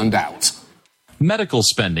it turned out. Medical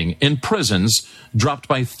spending in prisons dropped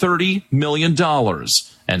by $30 million,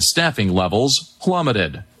 and staffing levels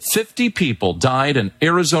plummeted. 50 people died in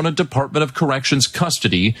Arizona Department of Corrections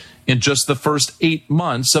custody in just the first 8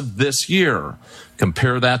 months of this year.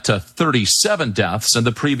 Compare that to 37 deaths in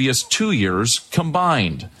the previous 2 years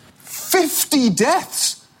combined. 50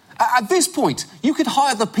 deaths? At this point, you could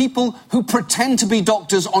hire the people who pretend to be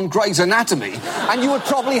doctors on Grey's Anatomy, and you would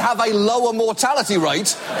probably have a lower mortality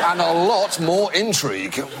rate and a lot more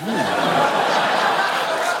intrigue.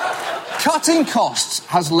 Cutting costs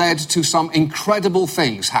has led to some incredible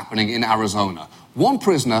things happening in Arizona. One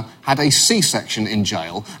prisoner had a C-section in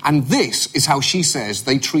jail, and this is how she says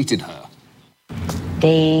they treated her.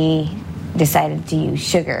 They decided to use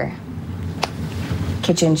sugar,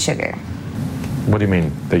 kitchen sugar. What do you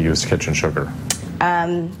mean they used kitchen sugar?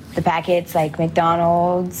 The packets, like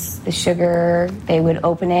McDonald's, the sugar, they would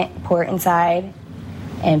open it, pour it inside,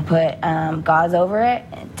 and put gauze over it,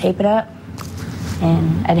 and tape it up.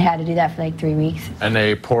 And I had to do that for like 3 weeks. And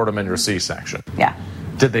they poured them in your C-section? Yeah.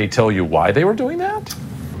 Did they tell you why they were doing that?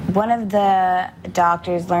 One of the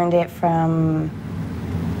doctors learned it from,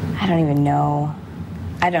 I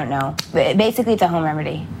don't know. But basically, it's a home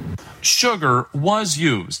remedy. Sugar was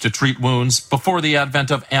used to treat wounds before the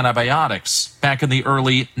advent of antibiotics back in the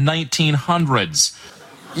early 1900s.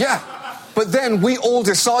 Yeah, but then we all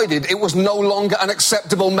decided it was no longer an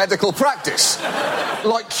acceptable medical practice.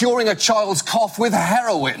 Like curing a child's cough with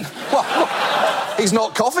heroin. Well, look, he's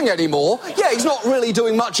not coughing anymore. Yeah, he's not really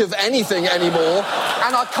doing much of anything anymore.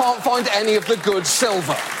 And I can't find any of the good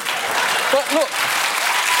silver. But look.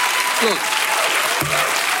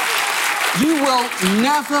 You will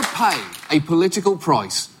never pay a political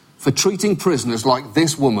price for treating prisoners like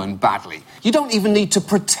this woman badly. You don't even need to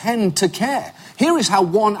pretend to care. Here is how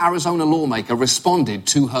one Arizona lawmaker responded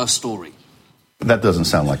to her story. That doesn't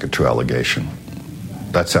sound like a true allegation.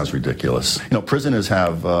 That sounds ridiculous. Prisoners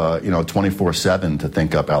have, 24/7 to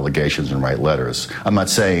think up allegations and write letters. I'm not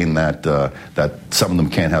saying that some of them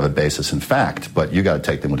can't have a basis in fact, but you got to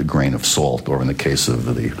take them with a grain of salt, or in the case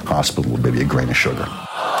of the hospital, maybe a grain of sugar.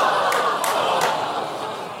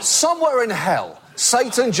 Somewhere in hell,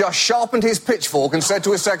 Satan just sharpened his pitchfork and said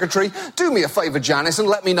to his secretary, "Do me a favour, Janice, and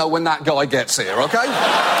let me know when that guy gets here, OK?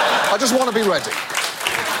 I just want to be ready."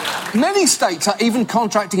 Many states are even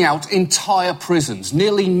contracting out entire prisons.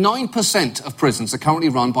 Nearly 9% of prisons are currently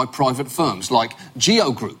run by private firms like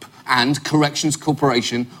Geo Group and Corrections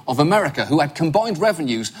Corporation of America, who had combined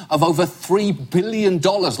revenues of over $3 billion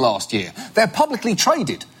last year. They're publicly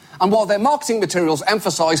traded. And while their marketing materials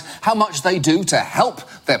emphasise how much they do to help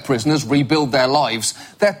their prisoners rebuild their lives,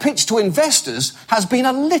 their pitch to investors has been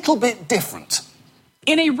a little bit different.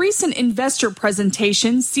 In a recent investor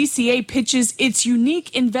presentation, CCA pitches its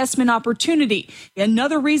unique investment opportunity.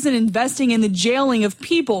 Another reason investing in the jailing of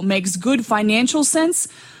people makes good financial sense: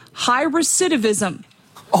 high recidivism.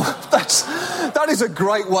 Oh, that is a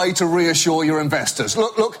great way to reassure your investors.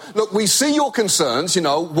 Look, we see your concerns,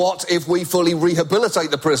 what if we fully rehabilitate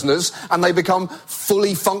the prisoners and they become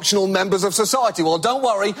fully functional members of society? Well, don't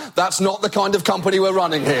worry, that's not the kind of company we're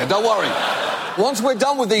running here, don't worry. Once we're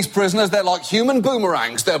done with these prisoners, they're like human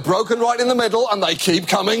boomerangs. They're broken right in the middle and they keep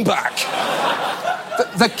coming back.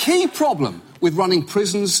 The key problem with running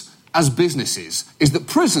prisons as businesses is that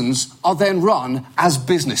prisons are then run as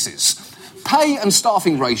businesses. Pay and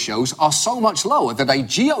staffing ratios are so much lower that a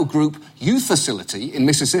GEO Group youth facility in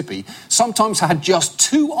Mississippi sometimes had just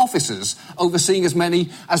 2 officers overseeing as many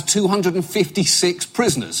as 256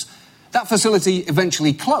 prisoners. That facility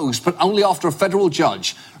eventually closed, but only after a federal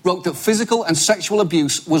judge wrote that physical and sexual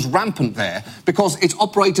abuse was rampant there because its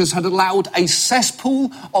operators had allowed a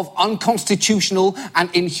cesspool of unconstitutional and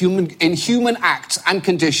inhuman acts and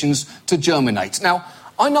conditions to germinate. Now,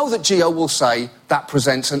 I know that GEO will say that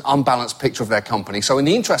presents an unbalanced picture of their company, so in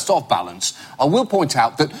the interest of balance, I will point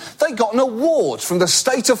out that they got an award from the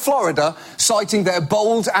state of Florida citing their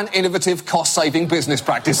bold and innovative cost-saving business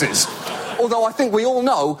practices. Although I think we all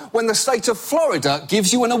know when the state of Florida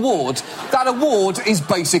gives you an award, that award is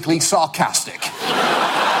basically sarcastic.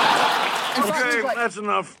 Okay, that's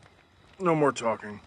enough. No more talking.